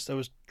podcast, I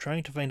was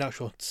trying to find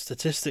actual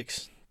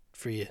statistics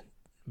for you,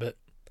 but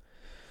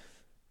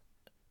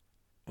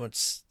I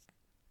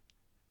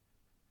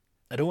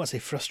don't want to say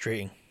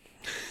frustrating,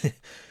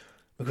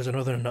 because I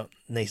know they're not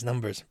nice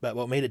numbers, but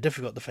what made it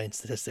difficult to find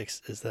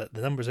statistics is that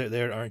the numbers out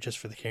there aren't just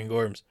for the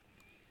Cairngorms.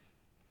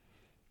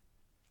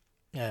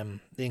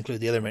 They include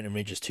the other mountain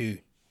ranges too.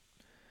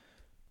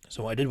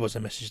 So what I did was I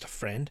messaged a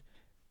friend.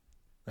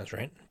 That's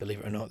right, believe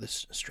it or not,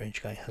 this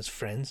strange guy has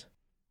friends.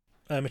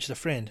 I messaged a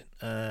friend,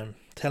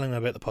 telling him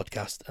about the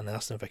podcast, and I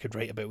asked him if I could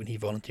write about when he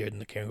volunteered in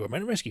the Cairngorm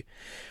Mountain Rescue.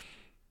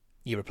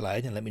 He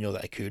replied and let me know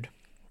that I could,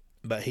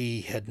 but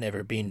he had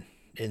never been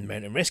in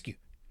mountain rescue.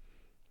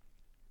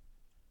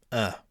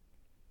 But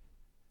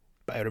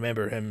I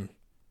remember him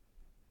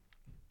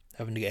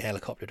having to get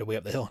helicoptered away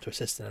up the hill to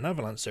assist in an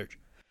avalanche search,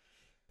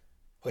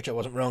 which I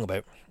wasn't wrong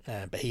about,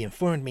 but he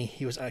informed me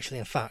he was actually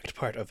in fact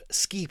part of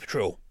Ski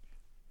Patrol,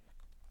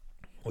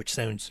 which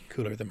sounds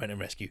cooler than Mountain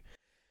Rescue.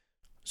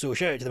 So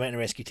shout out to the Mountain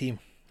Rescue team,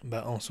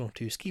 but also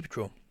to Ski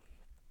Patrol.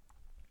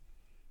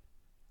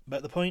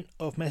 But the point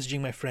of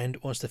messaging my friend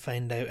was to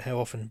find out how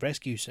often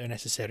rescues are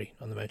necessary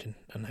on the mountain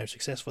and how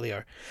successful they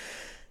are.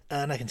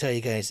 And I can tell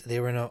you guys, they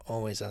were not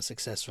always as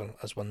successful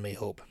as one may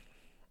hope.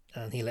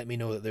 And he let me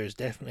know that there's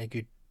definitely a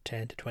good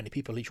 10 to 20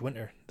 people each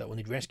winter that will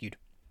need rescued.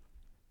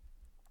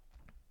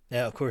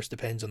 Now, of course,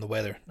 depends on the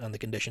weather and the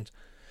conditions.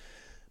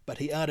 But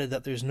he added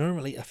that there's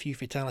normally a few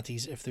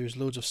fatalities if there's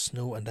loads of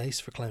snow and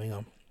ice for climbing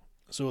on.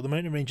 So the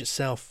mountain range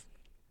itself,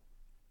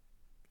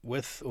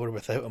 with or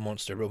without a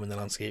monster roaming the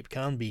landscape,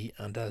 can be,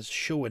 and as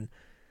shown,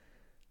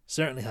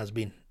 certainly has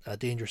been, a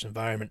dangerous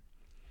environment.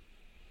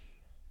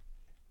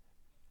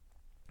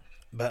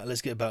 But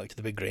let's get back to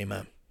the big grey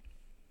man.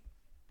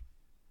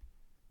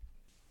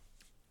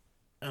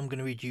 I'm going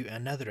to read you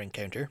another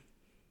encounter,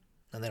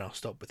 and then I'll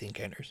stop with the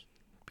encounters,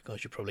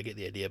 because you probably get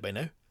the idea by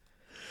now.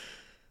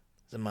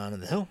 There's a man in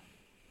the hill.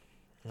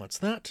 What's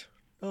that?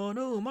 Oh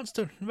no,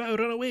 monster! Wow,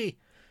 run away!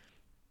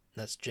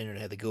 That's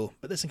generally how they go,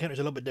 but this encounter's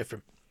a little bit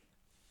different.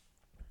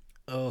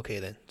 Okay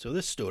then, so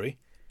this story,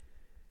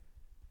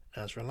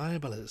 as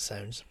reliable as it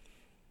sounds,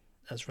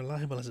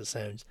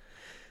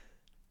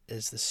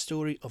 is the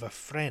story of a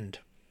friend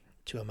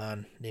to a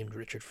man named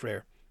Richard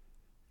Frere.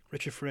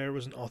 Richard Frere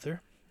was an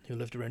author who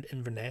lived around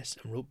Inverness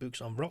and wrote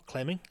books on rock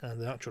climbing and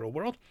the natural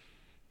world.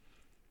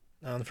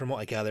 And from what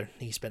I gather,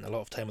 he spent a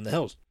lot of time on the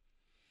hills.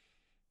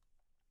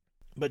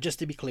 But just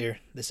to be clear,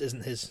 this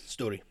isn't his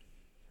story.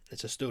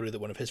 It's a story that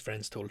one of his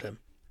friends told him.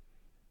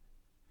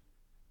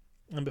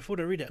 And before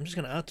I read it, I'm just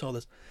going to add to all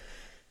this.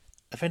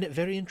 I find it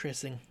very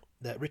interesting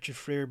that Richard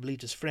Frere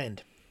believed his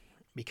friend,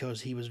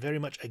 because he was very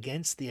much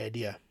against the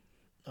idea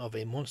of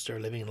a monster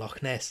living in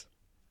Loch Ness.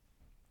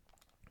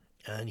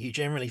 And you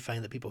generally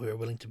find that people who are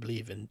willing to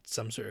believe in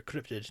some sort of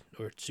cryptid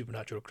or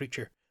supernatural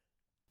creature,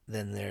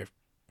 then they're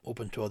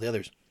open to all the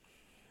others.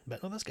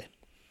 But not this guy.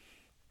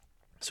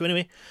 So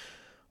anyway,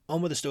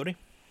 on with the story.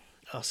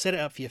 I'll set it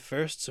up for you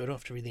first, so I don't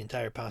have to read the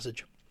entire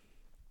passage.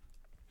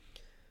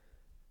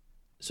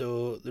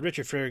 So the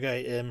Richard Frere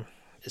guy,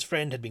 his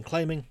friend had been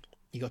climbing.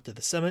 He got to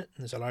the summit,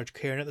 and there's a large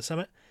cairn at the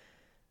summit,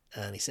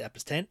 and he set up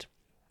his tent.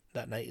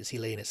 That night, as he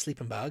lay in his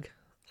sleeping bag,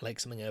 like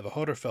something out of a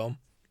horror film,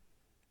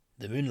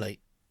 the moonlight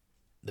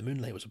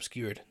was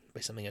obscured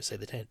by something outside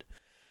the tent,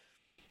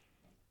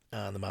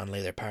 and the man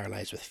lay there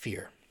paralysed with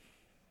fear.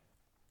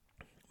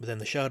 But then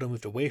the shadow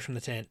moved away from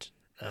the tent,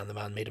 and the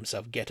man made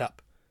himself get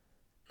up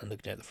and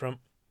looked out the front.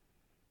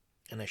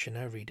 And I shall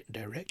now read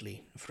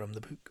directly from the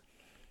book.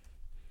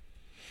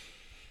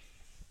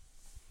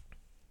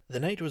 The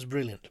night was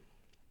brilliant.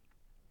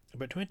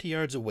 About 20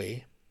 yards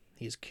away,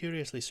 he is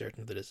curiously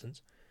certain of the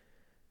distance,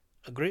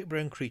 a great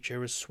brown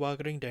creature was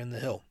swaggering down the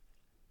hill.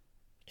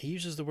 He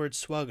uses the word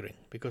swaggering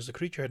because the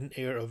creature had an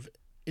air of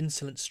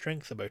insolent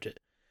strength about it,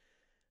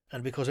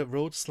 and because it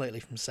rode slightly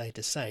from side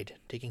to side,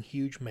 taking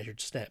huge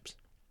measured steps.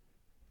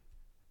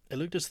 It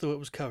looked as though it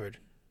was covered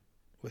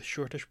with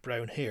shortish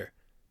brown hair.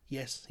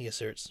 Yes, he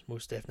asserts,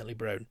 most definitely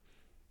brown.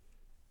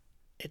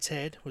 Its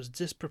head was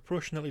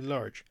disproportionately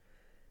large,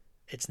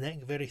 its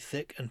neck very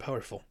thick and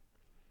powerful.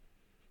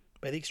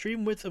 By the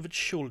extreme width of its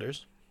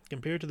shoulders,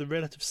 compared to the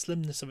relative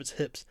slimness of its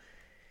hips,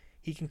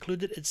 he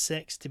concluded its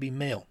sex to be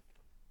male.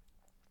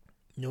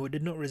 No, it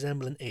did not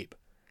resemble an ape.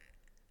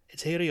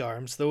 Its hairy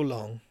arms, though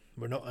long,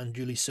 were not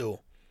unduly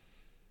so.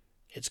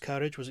 Its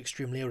carriage was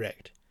extremely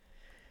erect.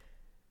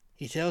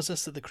 He tells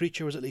us that the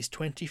creature was at least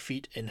 20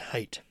 feet in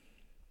height.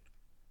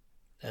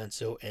 And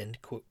so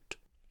end quote.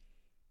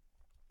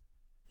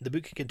 The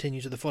book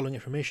continues with the following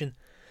information.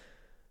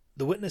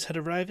 The witness had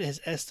arrived at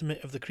his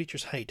estimate of the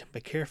creature's height by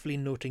carefully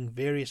noting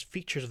various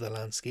features of the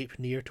landscape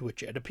near to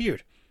which it had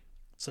appeared,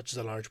 such as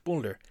a large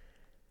boulder,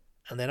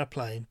 and then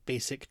applying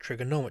basic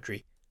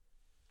trigonometry.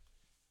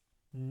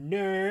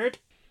 Nerd!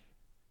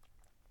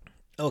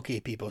 Okay,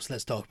 people, so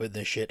let's talk about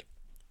this shit.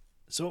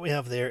 So what we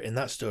have there in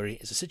that story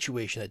is a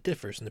situation that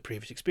differs from the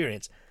previous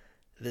experience.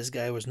 This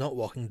guy was not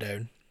walking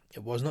down,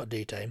 it was not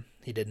daytime,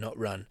 he did not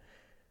run,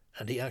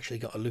 and he actually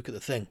got a look at the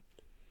thing.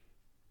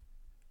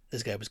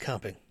 This guy was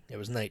camping, it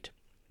was night,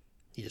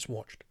 he just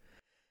watched.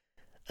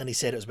 And he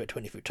said it was about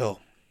 20 foot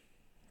tall,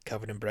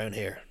 covered in brown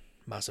hair,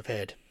 massive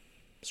head,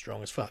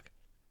 strong as fuck,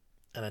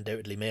 and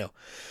undoubtedly male.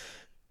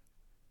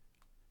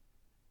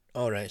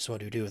 Alright, so what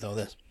do we do with all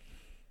this?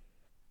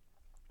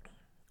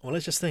 Well,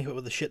 let's just think about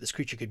what the shit this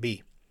creature could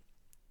be.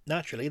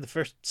 Naturally, the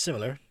first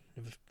similar,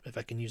 if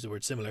I can use the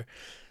word similar,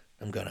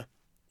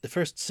 the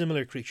first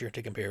similar creature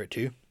to compare it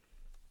to,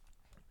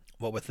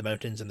 what with the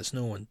mountains and the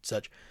snow and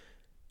such,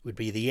 would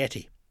be the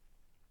Yeti.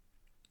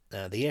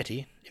 The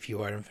Yeti, if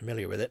you are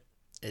unfamiliar with it,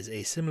 is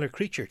a similar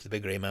creature to the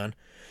big grey man,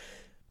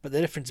 but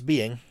the difference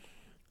being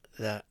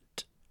that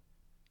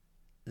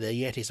the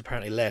Yeti's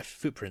apparently left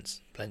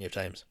footprints plenty of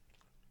times.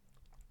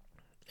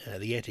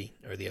 The Yeti,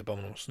 or the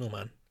abominable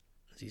snowman,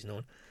 as he's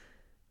known,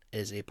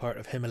 is a part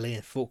of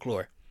Himalayan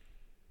folklore,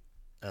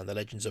 and the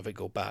legends of it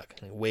go back,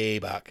 way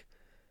back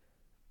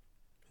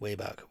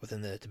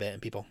within the Tibetan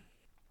people.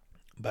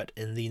 But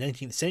in the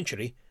 19th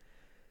century,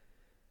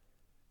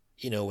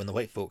 when the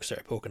white folks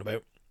started poking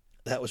about,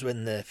 that was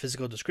when the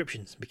physical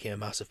descriptions became a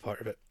massive part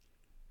of it.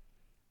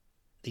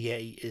 The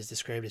Yeti is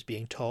described as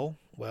being tall,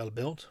 well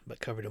built,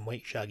 but covered in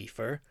white shaggy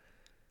fur,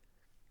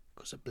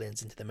 because it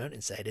blends into the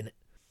mountainside, innit?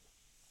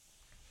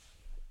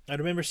 I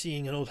remember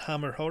seeing an old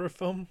Hammer horror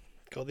film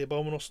called The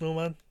Abominable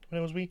Snowman when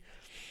I was wee.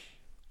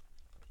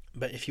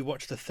 But if you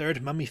watch the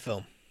third Mummy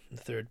film, the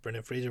third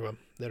Brendan Fraser one,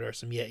 there are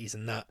some Yetis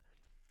in that.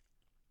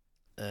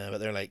 But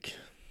they're like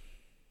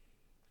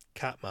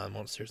Catman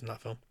monsters in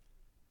that film.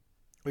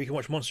 Or you can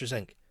watch Monsters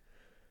Inc.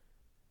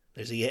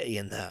 There's a Yeti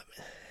in that.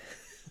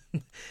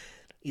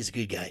 He's a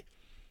good guy.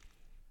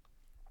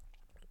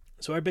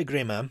 So our big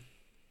grey man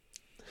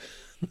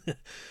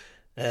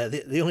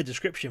The only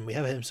description we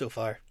have of him so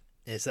far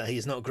is that he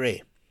is not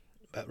grey,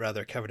 but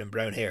rather covered in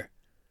brown hair.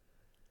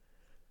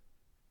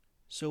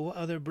 So what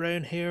other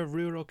brown hair,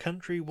 rural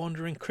country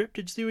wandering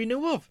cryptids do we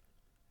know of?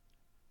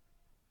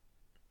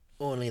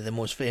 Only the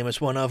most famous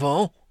one of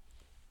all.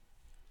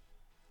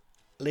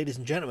 Ladies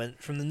and gentlemen,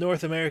 from the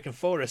North American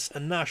forests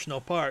and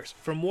national parks,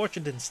 from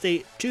Washington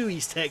State to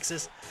East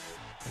Texas,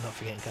 and not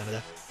forgetting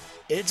Canada,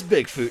 it's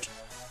Bigfoot.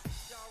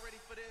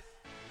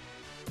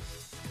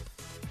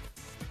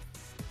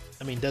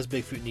 I mean, does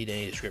Bigfoot need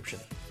any description?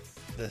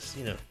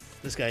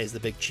 This guy is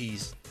the big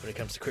cheese when it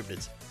comes to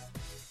cryptids.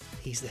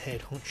 He's the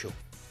head honcho.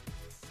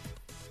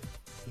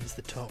 He's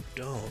the top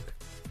dog.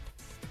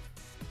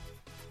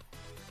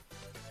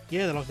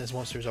 Yeah, the Loch Ness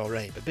Monster is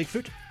alright, but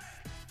Bigfoot?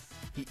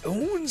 He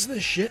owns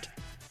this shit!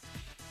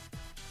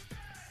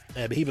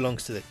 But he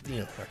belongs to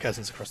our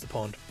cousins across the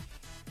pond.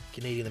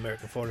 Canadian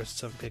American forests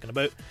have kicking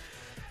about.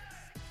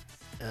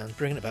 And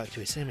bringing it back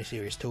to a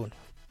semi-serious tone.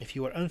 If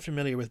you are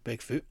unfamiliar with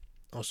Bigfoot,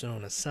 also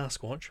known as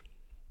Sasquatch,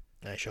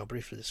 I shall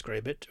briefly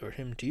describe it or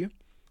him to you.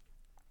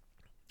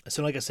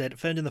 So like I said,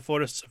 found in the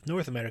forests of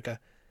North America,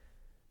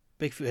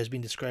 Bigfoot has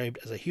been described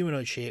as a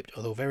humanoid-shaped,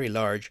 although very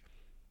large,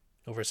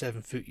 over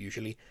 7 foot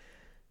usually,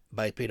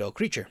 bipedal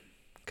creature,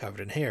 covered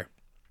in hair.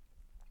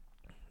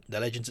 The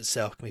legends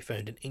itself can be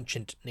found in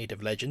ancient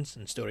native legends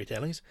and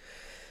storytellings,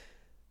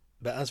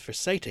 but as for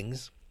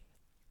sightings,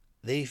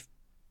 they've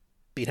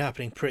been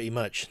happening pretty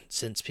much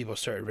since people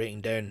started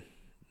writing down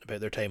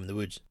about their time in the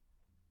woods.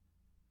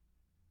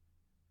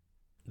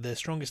 The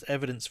strongest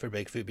evidence for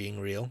Bigfoot being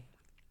real,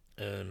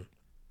 there's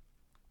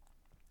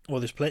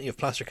plenty of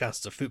plaster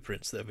casts of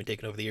footprints that have been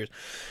taken over the years,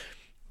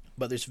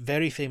 but there's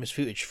very famous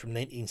footage from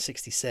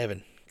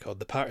 1967 called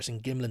the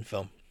Patterson-Gimlin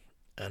film,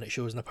 and it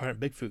shows an apparent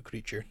Bigfoot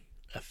creature,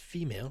 a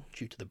female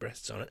due to the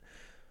breasts on it,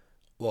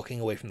 walking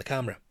away from the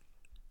camera.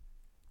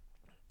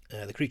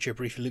 The creature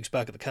briefly looks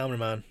back at the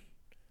cameraman,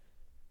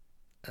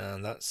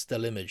 and that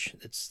still image,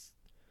 it's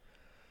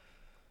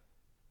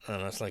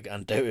like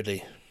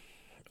undoubtedly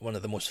one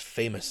of the most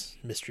famous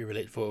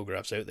mystery-related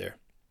photographs out there.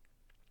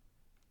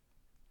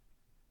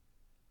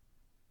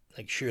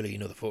 Like, surely you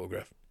know the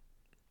photograph.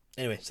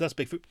 Anyway, so that's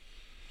Bigfoot.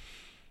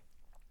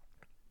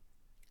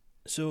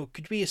 So,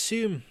 could we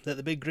assume that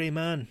the big grey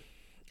man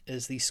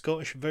is the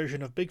Scottish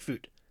version of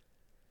Bigfoot?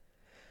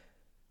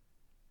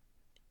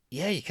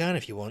 Yeah, you can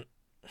if you want.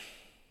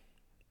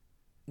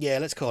 Yeah,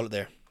 let's call it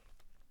there.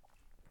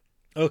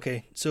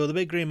 Okay, so the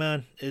big grey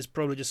man is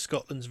probably just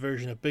Scotland's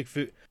version of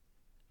Bigfoot.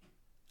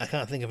 I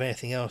can't think of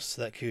anything else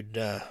that could...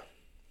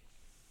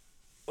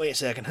 Wait a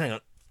second, hang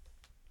on.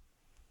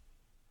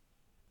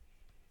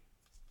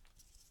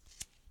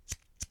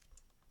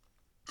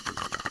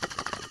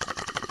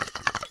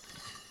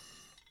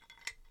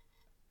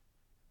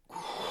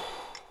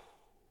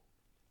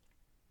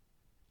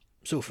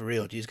 So for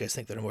real, do you guys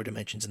think there are more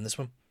dimensions in this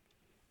one?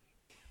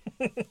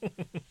 Now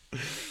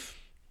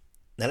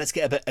let's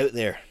get a bit out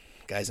there,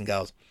 guys and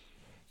gals.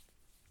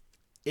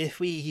 If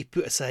we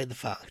put aside the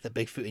fact that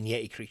Bigfoot and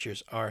Yeti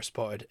creatures are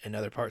spotted in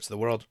other parts of the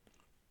world,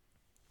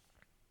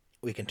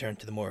 we can turn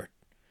to the more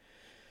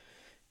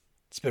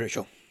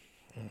spiritual,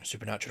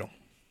 supernatural.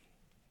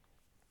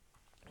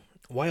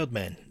 Wild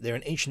men, they're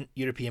an ancient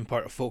European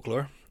part of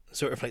folklore,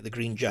 sort of like the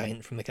green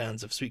giant from the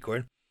cans of sweet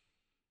corn.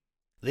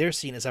 They're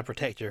seen as a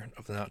protector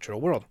of the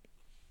natural world.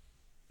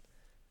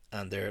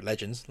 And their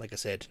legends, like I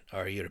said,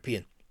 are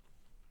European.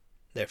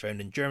 They're found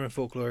in German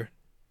folklore,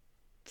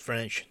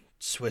 French,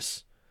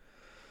 Swiss.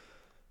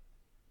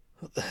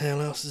 What the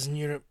hell else is in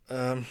Europe?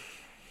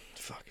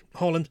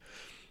 Holland.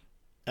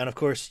 And of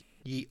course,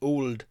 ye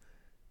old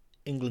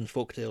England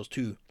folk tales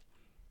too.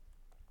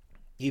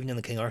 Even in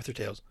the King Arthur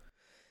tales.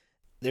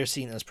 They're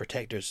seen as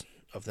protectors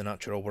of the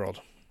natural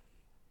world.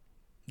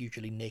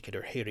 Usually naked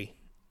or hairy,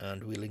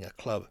 and wielding a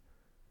club.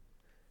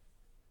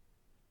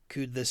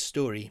 Could this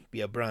story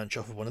be a branch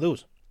off of one of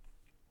those?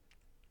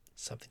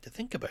 Something to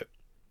think about.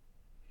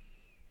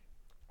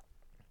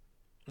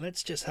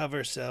 Let's just have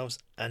ourselves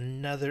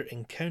another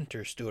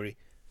encounter story.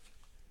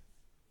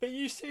 But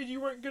you said you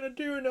weren't going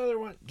to do another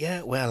one.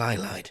 Yeah, well, I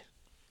lied.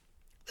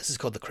 This is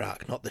called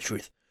TheCrack, not The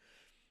Truth.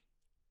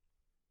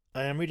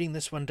 I am reading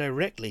this one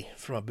directly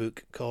from a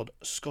book called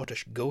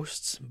Scottish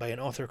Ghosts by an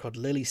author called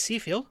Lily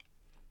Seafield.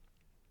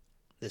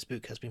 This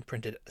book has been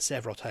printed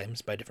several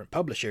times by different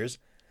publishers,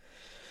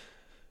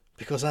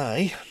 because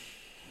I,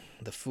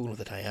 the fool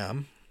that I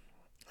am,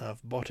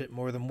 have bought it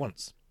more than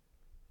once.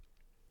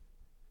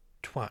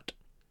 Twat.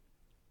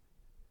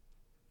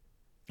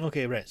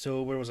 Okay, right,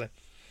 so where was I?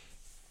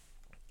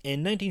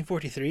 In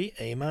 1943,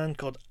 a man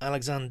called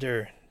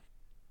Alexander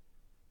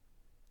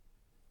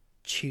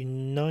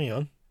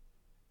Tenion,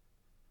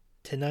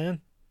 Tewnion,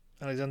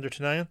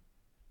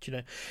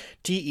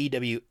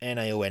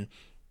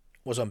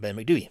 was on Ben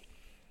Macdui.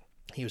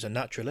 He was a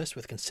naturalist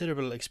with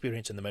considerable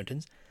experience in the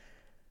mountains.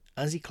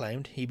 As he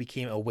climbed, he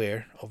became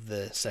aware of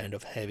the sound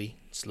of heavy,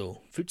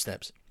 slow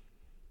footsteps.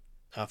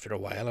 After a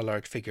while, a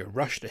large figure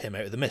rushed at him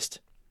out of the mist.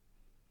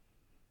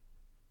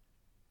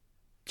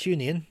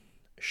 Tewnion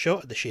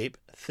shot at the shape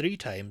 3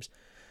 times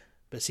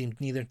but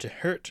seemed neither to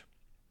hurt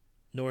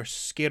nor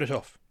scare it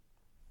off.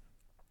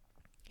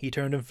 He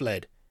turned and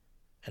fled,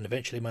 and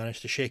eventually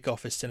managed to shake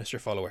off his sinister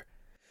follower.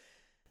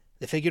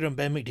 The figure on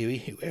Ben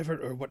Macdui, whoever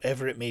or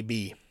whatever it may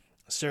be,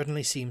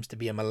 certainly seems to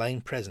be a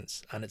malign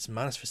presence, and its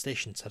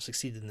manifestations have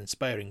succeeded in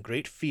inspiring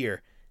great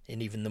fear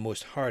in even the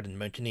most hardened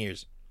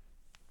mountaineers.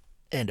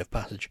 End of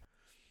passage.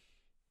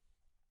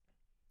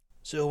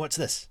 So what's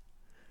this?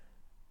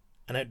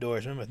 An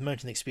outdoorsman with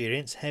mountain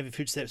experience, heavy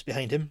footsteps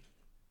behind him,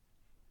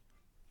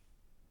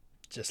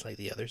 just like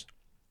the others.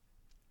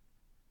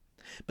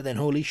 But then,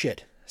 holy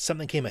shit,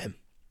 something came at him.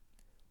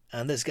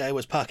 And this guy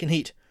was packing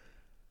heat.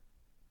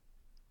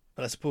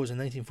 But I suppose in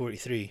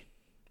 1943,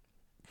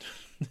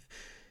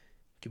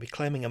 could be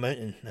climbing a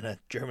mountain and a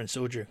German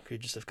soldier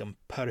could just have come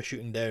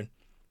parachuting down.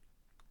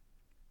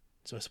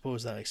 So I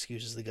suppose that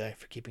excuses the guy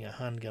for keeping a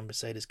handgun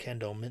beside his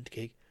Kendall mint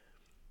cake.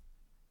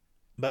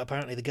 But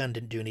apparently the gun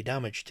didn't do any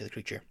damage to the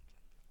creature,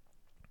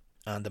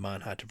 and the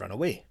man had to run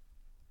away,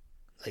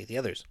 like the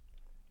others.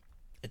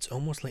 It's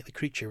almost like the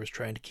creature was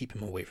trying to keep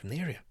him away from the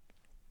area.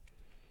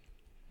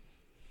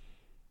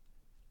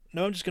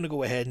 Now I'm just going to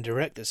go ahead and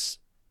direct this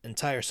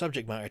entire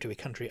subject matter to a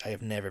country I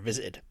have never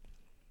visited.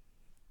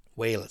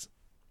 Wales.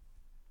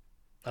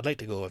 I'd like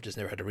to go, I've just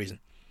never had a reason.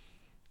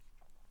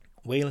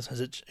 Wales has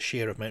its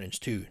share of mountains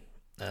too,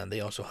 and they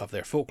also have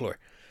their folklore.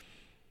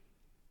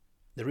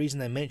 The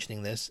reason I'm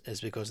mentioning this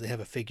is because they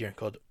have a figure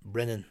called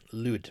Brennyn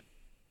Lwyd.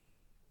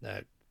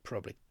 I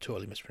probably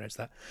totally mispronounced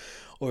that.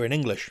 Or in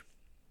English,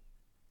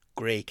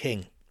 Grey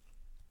King.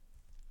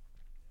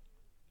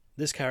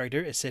 This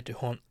character is said to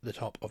haunt the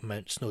top of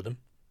Mount Snowdon,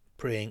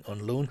 preying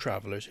on lone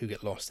travellers who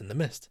get lost in the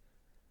mist.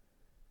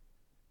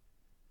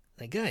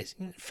 Now guys,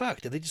 in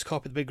fact, did they just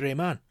copy the Big Grey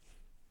Man?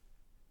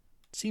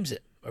 Seems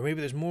it. Or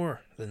maybe there's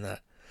more than that.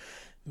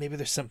 Maybe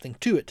there's something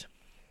to it.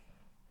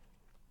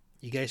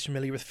 You guys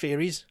familiar with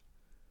fairies?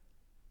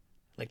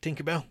 Like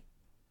Tinkerbell?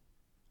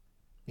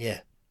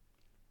 Yeah.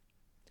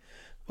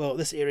 Well,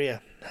 this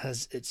area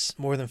has its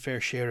more than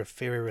fair share of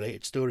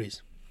fairy-related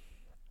stories.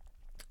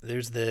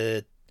 There's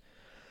the...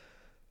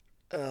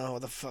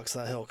 what the fuck's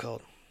that hill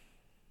called?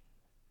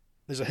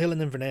 There's a hill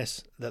in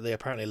Inverness that they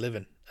apparently live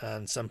in,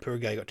 and some poor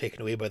guy got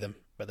taken away by them,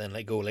 but then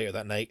let go later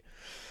that night.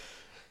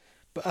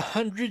 But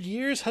 100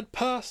 years had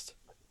passed.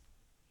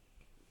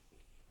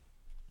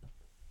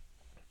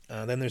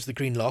 And then there's the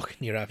Green Loch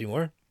near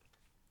Aviemore,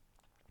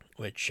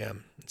 which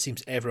it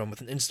seems everyone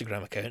with an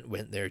Instagram account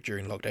went there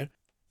during lockdown.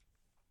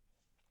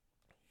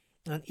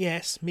 And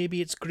yes, maybe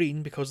it's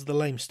green because of the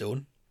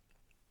limestone,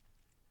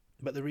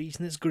 but the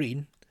reason it's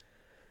green,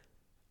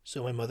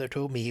 so my mother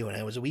told me when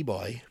I was a wee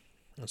boy,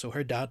 and so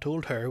her dad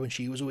told her when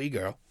she was a wee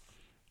girl,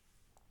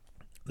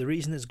 the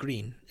reason it's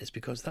green is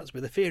because that's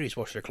where the fairies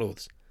wash their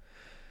clothes.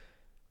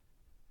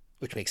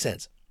 Which makes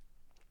sense.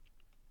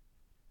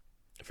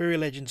 Fairy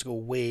legends go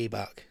way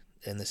back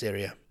in this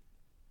area.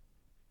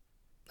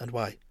 And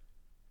why?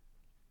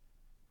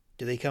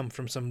 Do they come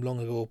from some long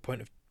ago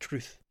point of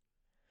truth?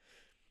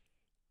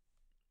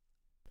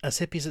 As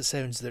hippie as it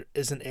sounds, there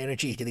isn't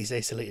energy to these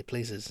isolated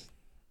places.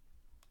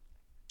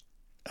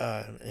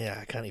 Yeah,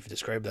 I can't even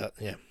describe that.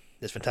 Yeah,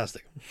 it's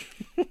fantastic.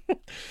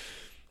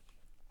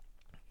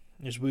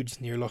 There's woods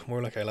near Loch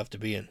Morlich I love to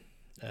be in.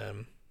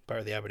 Part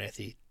of the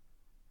Abernethy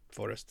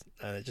forest,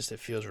 and it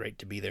feels right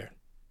to be there.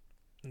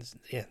 There's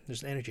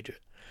an energy to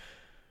it.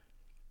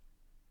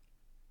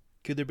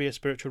 Could there be a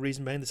spiritual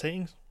reason behind the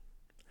sightings?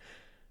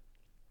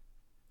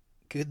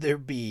 Could there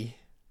be,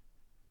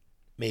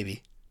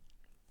 maybe,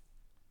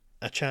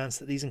 a chance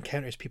that these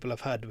encounters people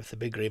have had with the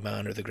Big Grey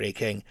Man or the Grey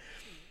King?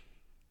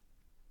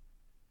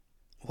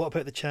 What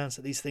about the chance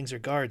that these things are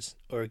guards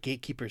or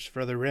gatekeepers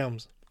for other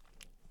realms?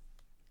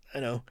 I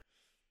know,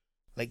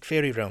 like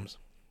fairy realms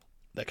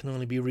that can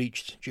only be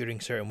reached during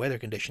certain weather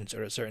conditions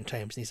or at certain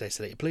times in these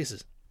isolated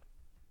places.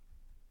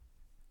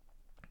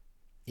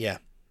 Yeah,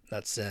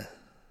 that's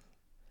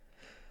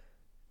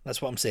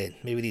what I'm saying.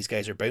 Maybe these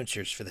guys are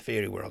bouncers for the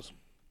fairy worlds.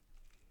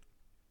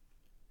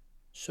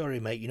 Sorry,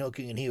 mate, you're not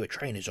getting here with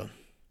trainers on.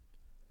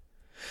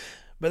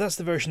 But that's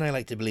the version I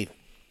like to believe.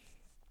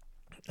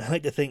 I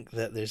like to think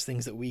that there's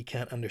things that we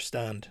can't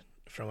understand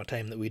from a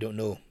time that we don't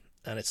know,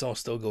 and it's all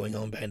still going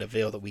on behind a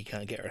veil that we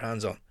can't get our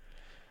hands on.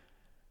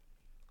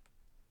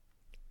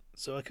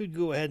 So I could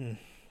go ahead and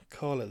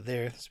call it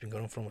there. It's been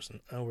going on for almost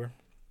an hour.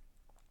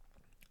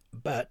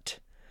 But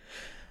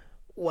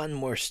one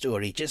more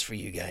story just for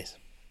you guys.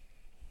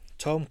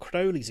 Tom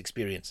Crowley's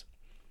experience.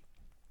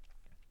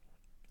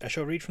 I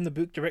shall read from the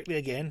book directly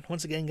again.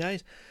 Once again,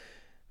 guys,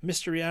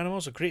 Mystery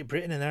Animals of Great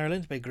Britain and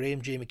Ireland by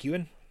Graham J.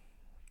 McEwen.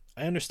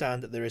 I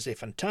understand that there is a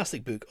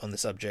fantastic book on the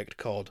subject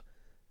called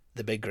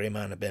The Big Grey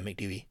Man of Ben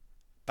Macdui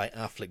by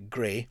Affleck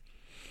Gray,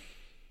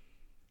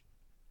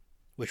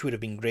 which would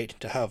have been great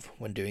to have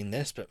when doing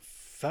this, but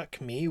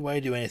fuck me, why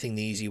do anything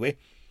the easy way?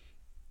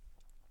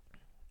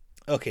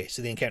 Okay,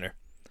 so the encounter.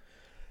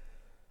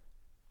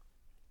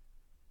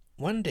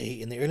 One day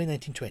in the early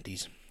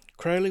 1920s,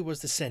 Crowley was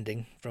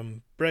descending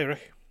from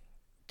Breirich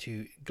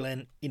to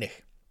Glen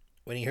Inich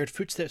when he heard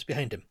footsteps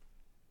behind him.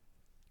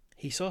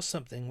 he saw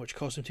something which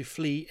caused him to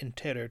flee in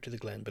terror to the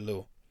glen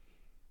below.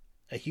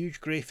 A huge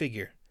grey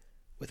figure,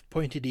 with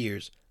pointed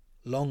ears,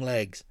 long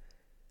legs,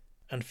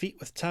 and feet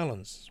with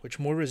talons which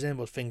more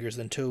resembled fingers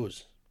than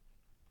toes.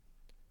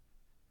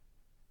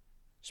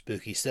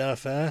 Spooky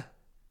stuff, eh?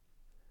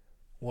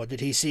 What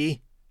did he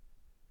see?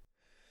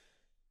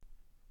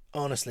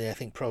 Honestly, I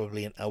think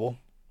probably an owl.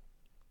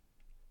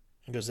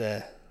 Because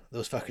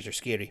those fuckers are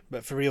scary.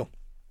 But for real,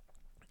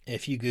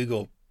 if you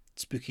Google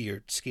spooky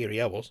or scary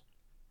owls,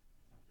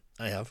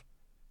 I have,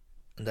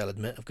 and I'll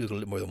admit I've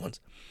Googled it more than once,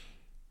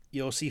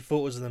 you'll see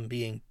photos of them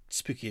being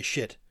spooky as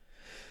shit.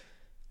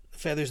 The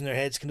feathers in their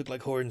heads can look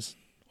like horns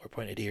or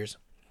pointed ears,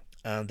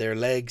 and their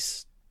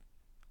legs...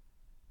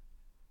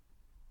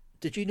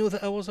 Did you know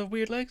that owls have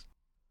weird legs?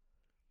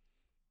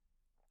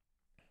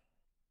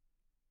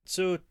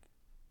 So,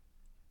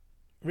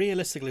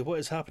 realistically, what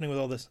is happening with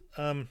all this?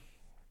 I'm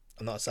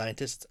not a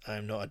scientist,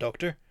 I'm not a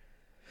doctor,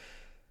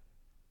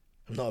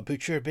 I'm not a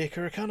butcher,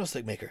 baker, or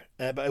candlestick maker,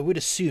 but I would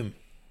assume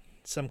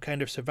some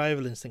kind of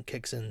survival instinct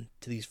kicks in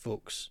to these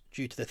folks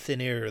due to the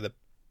thin air or the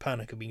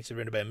panic of being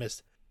surrounded by a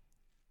mist.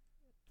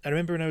 I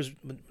remember when I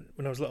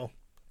was little,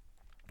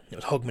 it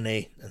was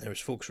Hogmanay and there was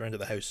folks around at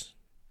the house.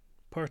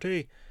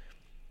 Party.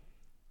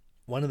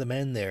 One of the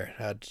men there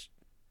had,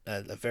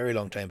 a very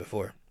long time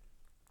before,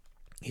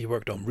 he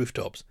worked on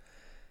rooftops.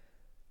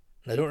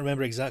 And I don't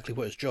remember exactly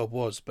what his job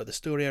was, but the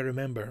story I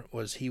remember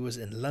was he was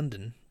in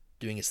London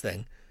doing his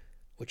thing,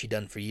 which he'd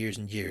done for years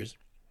and years.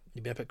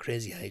 He'd been up at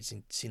crazy heights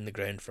and seen the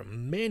ground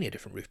from many a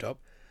different rooftop.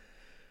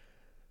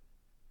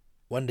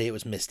 One day it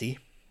was misty,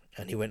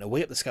 and he went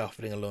away up the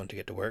scaffolding alone to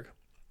get to work.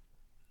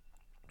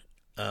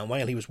 And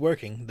while he was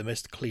working, the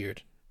mist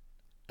cleared,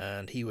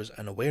 and he was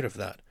unaware of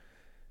that.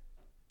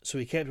 So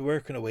he kept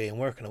working away and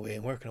working away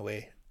and working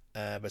away,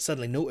 but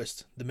suddenly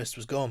noticed the mist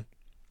was gone,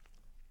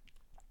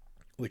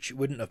 which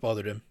wouldn't have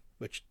bothered him,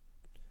 which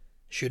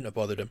shouldn't have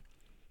bothered him,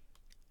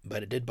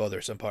 but it did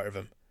bother some part of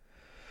him.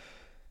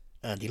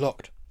 And he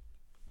locked.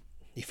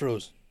 He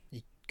froze.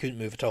 He couldn't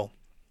move at all.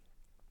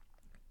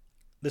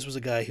 This was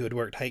a guy who had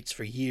worked heights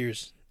for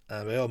years,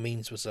 and by all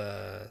means was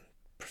a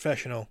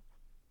professional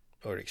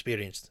or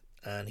experienced,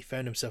 and he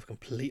found himself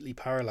completely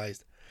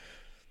paralysed.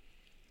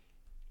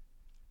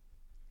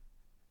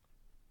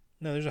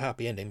 Now there's a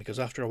happy ending, because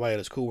after a while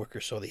his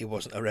co-workers saw that he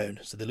wasn't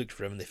around, so they looked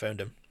for him and they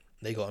found him.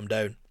 They got him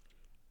down.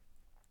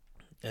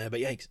 But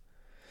yikes.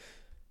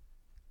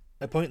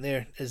 My point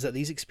there is that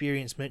these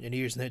experienced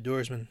mountaineers and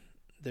outdoorsmen,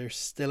 they're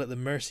still at the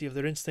mercy of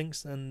their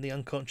instincts and the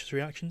unconscious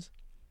reactions.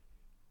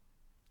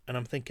 And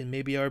I'm thinking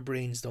maybe our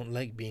brains don't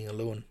like being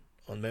alone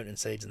on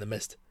mountainsides in the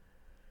mist.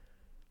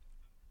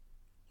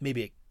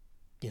 Maybe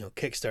it,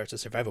 kickstarts a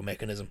survival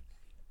mechanism.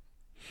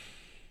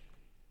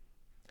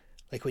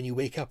 Like when you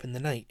wake up in the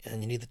night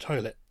and you need the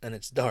toilet and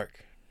it's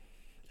dark,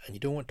 and you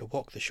don't want to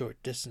walk the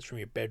short distance from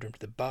your bedroom to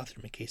the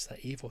bathroom in case that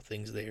evil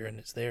thing's there and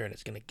it's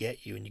going to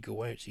get you, and you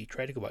go out, so you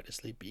try to go back to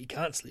sleep, but you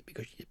can't sleep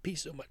because you pee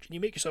so much and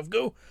you make yourself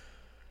go.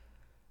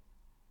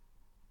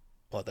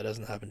 Well, that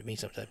doesn't happen to me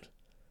sometimes.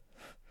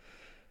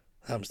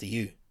 It happens to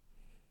you,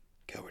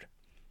 coward.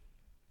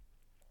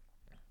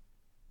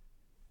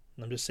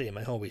 I'm just saying,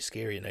 my hallway's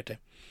scary at night time.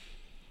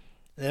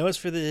 Now, as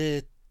for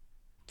the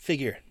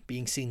figure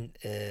being seen,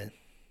 the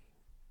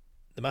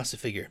massive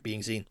figure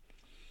being seen,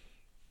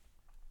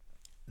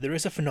 there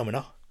is a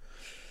phenomena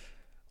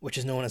which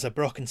is known as a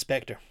Brocken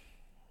spectre.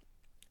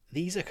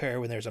 These occur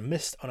when there's a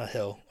mist on a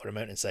hill or a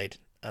mountainside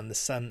and the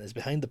sun is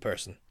behind the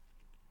person.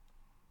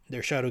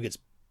 Their shadow gets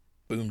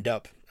boomed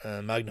up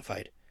and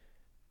magnified,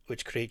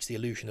 which creates the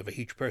illusion of a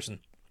huge person.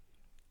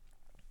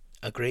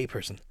 A grey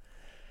person.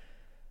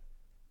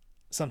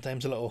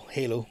 Sometimes a little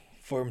halo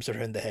forms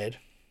around the head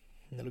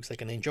and it looks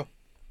like an angel.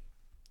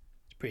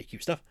 It's pretty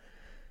cute stuff.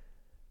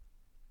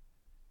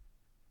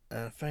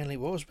 And finally,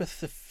 what was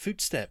with the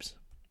footsteps?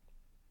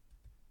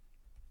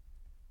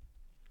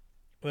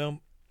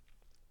 Well,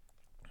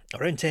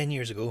 around 10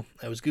 years ago,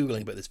 I was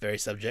Googling about this very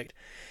subject,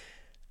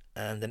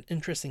 and an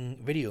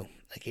interesting video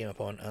I came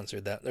upon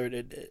answered that, or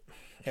it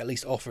at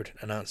least offered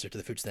an answer to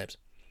the footsteps.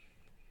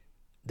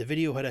 The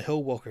video had a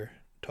hill walker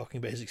talking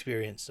about his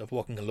experience of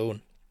walking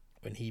alone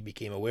when he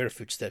became aware of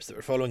footsteps that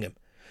were following him.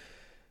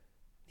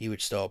 He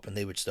would stop and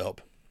they would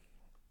stop.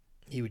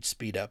 He would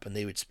speed up and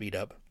they would speed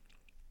up.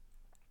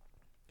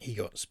 He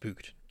got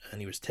spooked and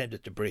he was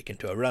tempted to break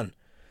into a run,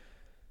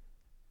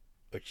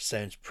 which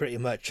sounds pretty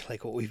much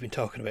like what we've been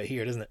talking about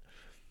here, doesn't it?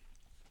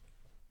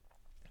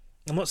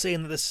 I'm not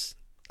saying that this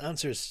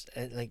answers,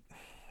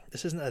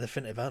 this isn't a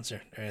definitive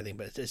answer or anything,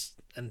 but it's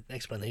an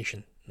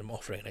explanation. I'm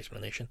offering an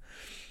explanation.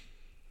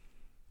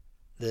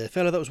 The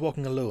fellow that was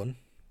walking alone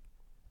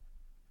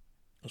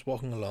was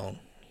walking along,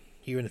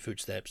 hearing the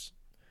footsteps,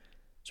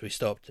 so he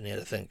stopped and he had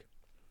to think.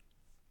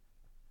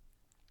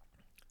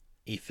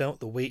 He felt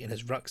the weight in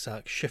his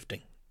rucksack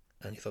shifting,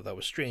 and he thought that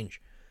was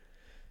strange.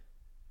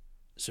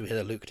 So he had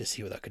a look to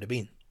see what that could have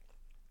been.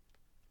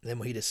 Then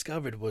what he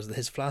discovered was that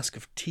his flask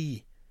of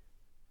tea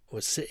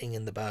was sitting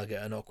in the bag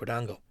at an awkward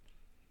angle.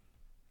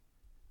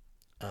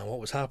 And what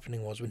was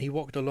happening was, when he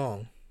walked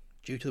along,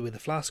 due to the way the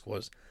flask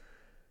was,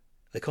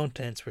 the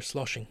contents were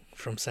sloshing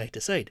from side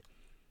to side.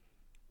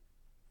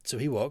 So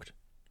he walked,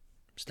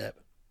 step,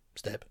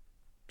 step,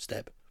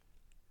 step,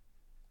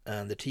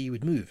 and the tea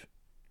would move.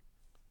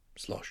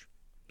 Slosh,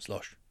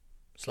 slosh,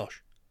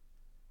 slosh.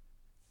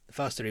 The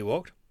faster he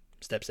walked,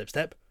 step, step,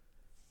 step,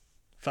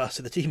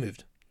 faster the tea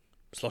moved.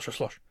 Slosh or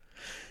slosh.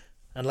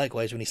 And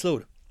likewise when he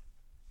slowed.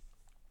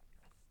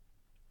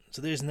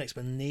 So there's an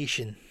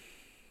explanation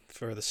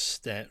for the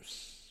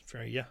steps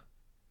for you.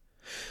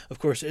 Of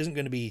course, it isn't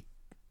going to be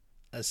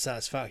as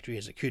satisfactory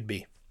as it could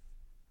be.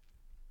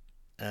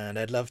 And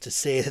I'd love to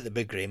say that the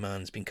big grey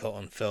man's been caught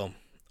on film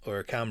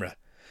or camera.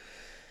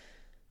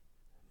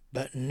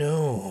 But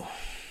no.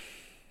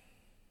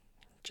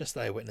 Just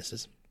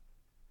eyewitnesses.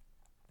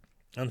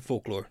 And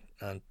folklore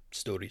and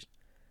stories.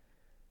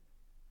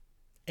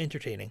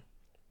 Entertaining,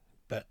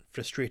 but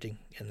frustrating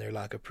in their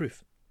lack of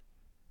proof.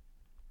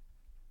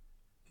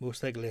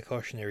 Most likely a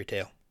cautionary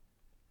tale.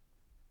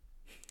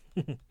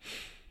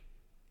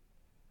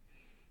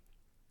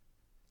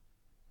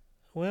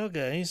 Well,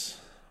 guys,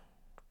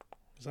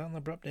 is that an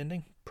abrupt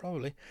ending?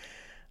 Probably.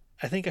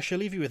 I think I shall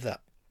leave you with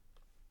that.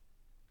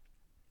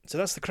 So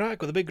that's The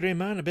Crack with the Big Grey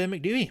Man and Ben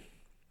Macdui.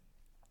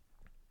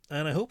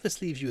 And I hope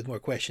this leaves you with more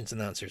questions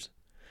than answers.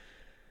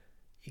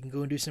 You can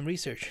go and do some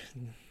research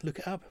and look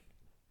it up.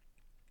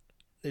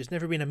 There's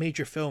never been a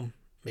major film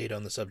made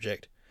on the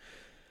subject.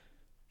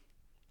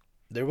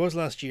 There was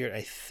last year,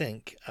 I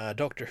think, a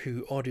Doctor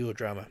Who audio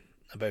drama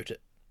about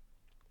it.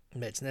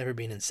 But it's never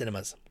been in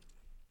cinemas.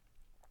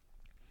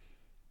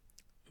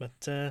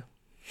 But,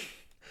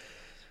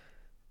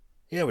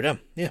 yeah, we're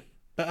done. Yeah.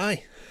 But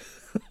aye.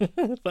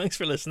 Thanks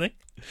for listening.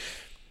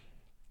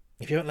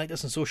 If you haven't liked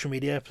us on social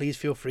media, please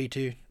feel free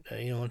to.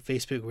 On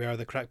Facebook, we are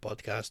The Crack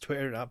Podcast.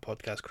 Twitter,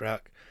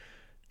 @PodcastCrack.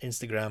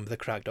 Instagram,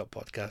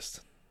 thecrack.podcast.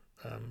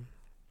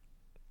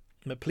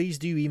 But please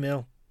do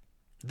email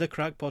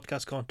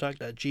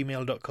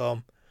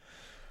thecrackpodcastcontact@gmail.com.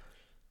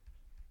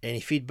 Any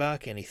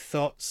feedback, any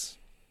thoughts,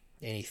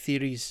 any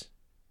theories.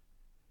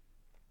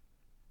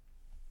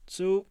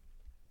 So,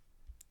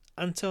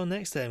 until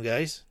next time,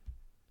 guys,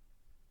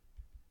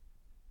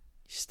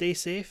 stay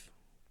safe,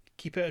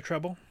 keep out of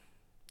trouble,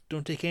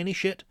 don't take any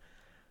shit,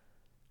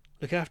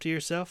 look after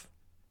yourself,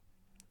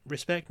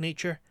 respect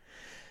nature,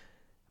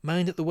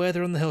 mind that the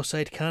weather on the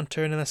hillside can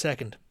turn in a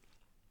second,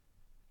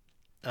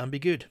 and be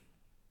good.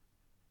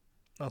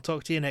 I'll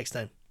talk to you next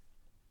time.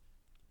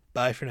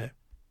 Bye for now.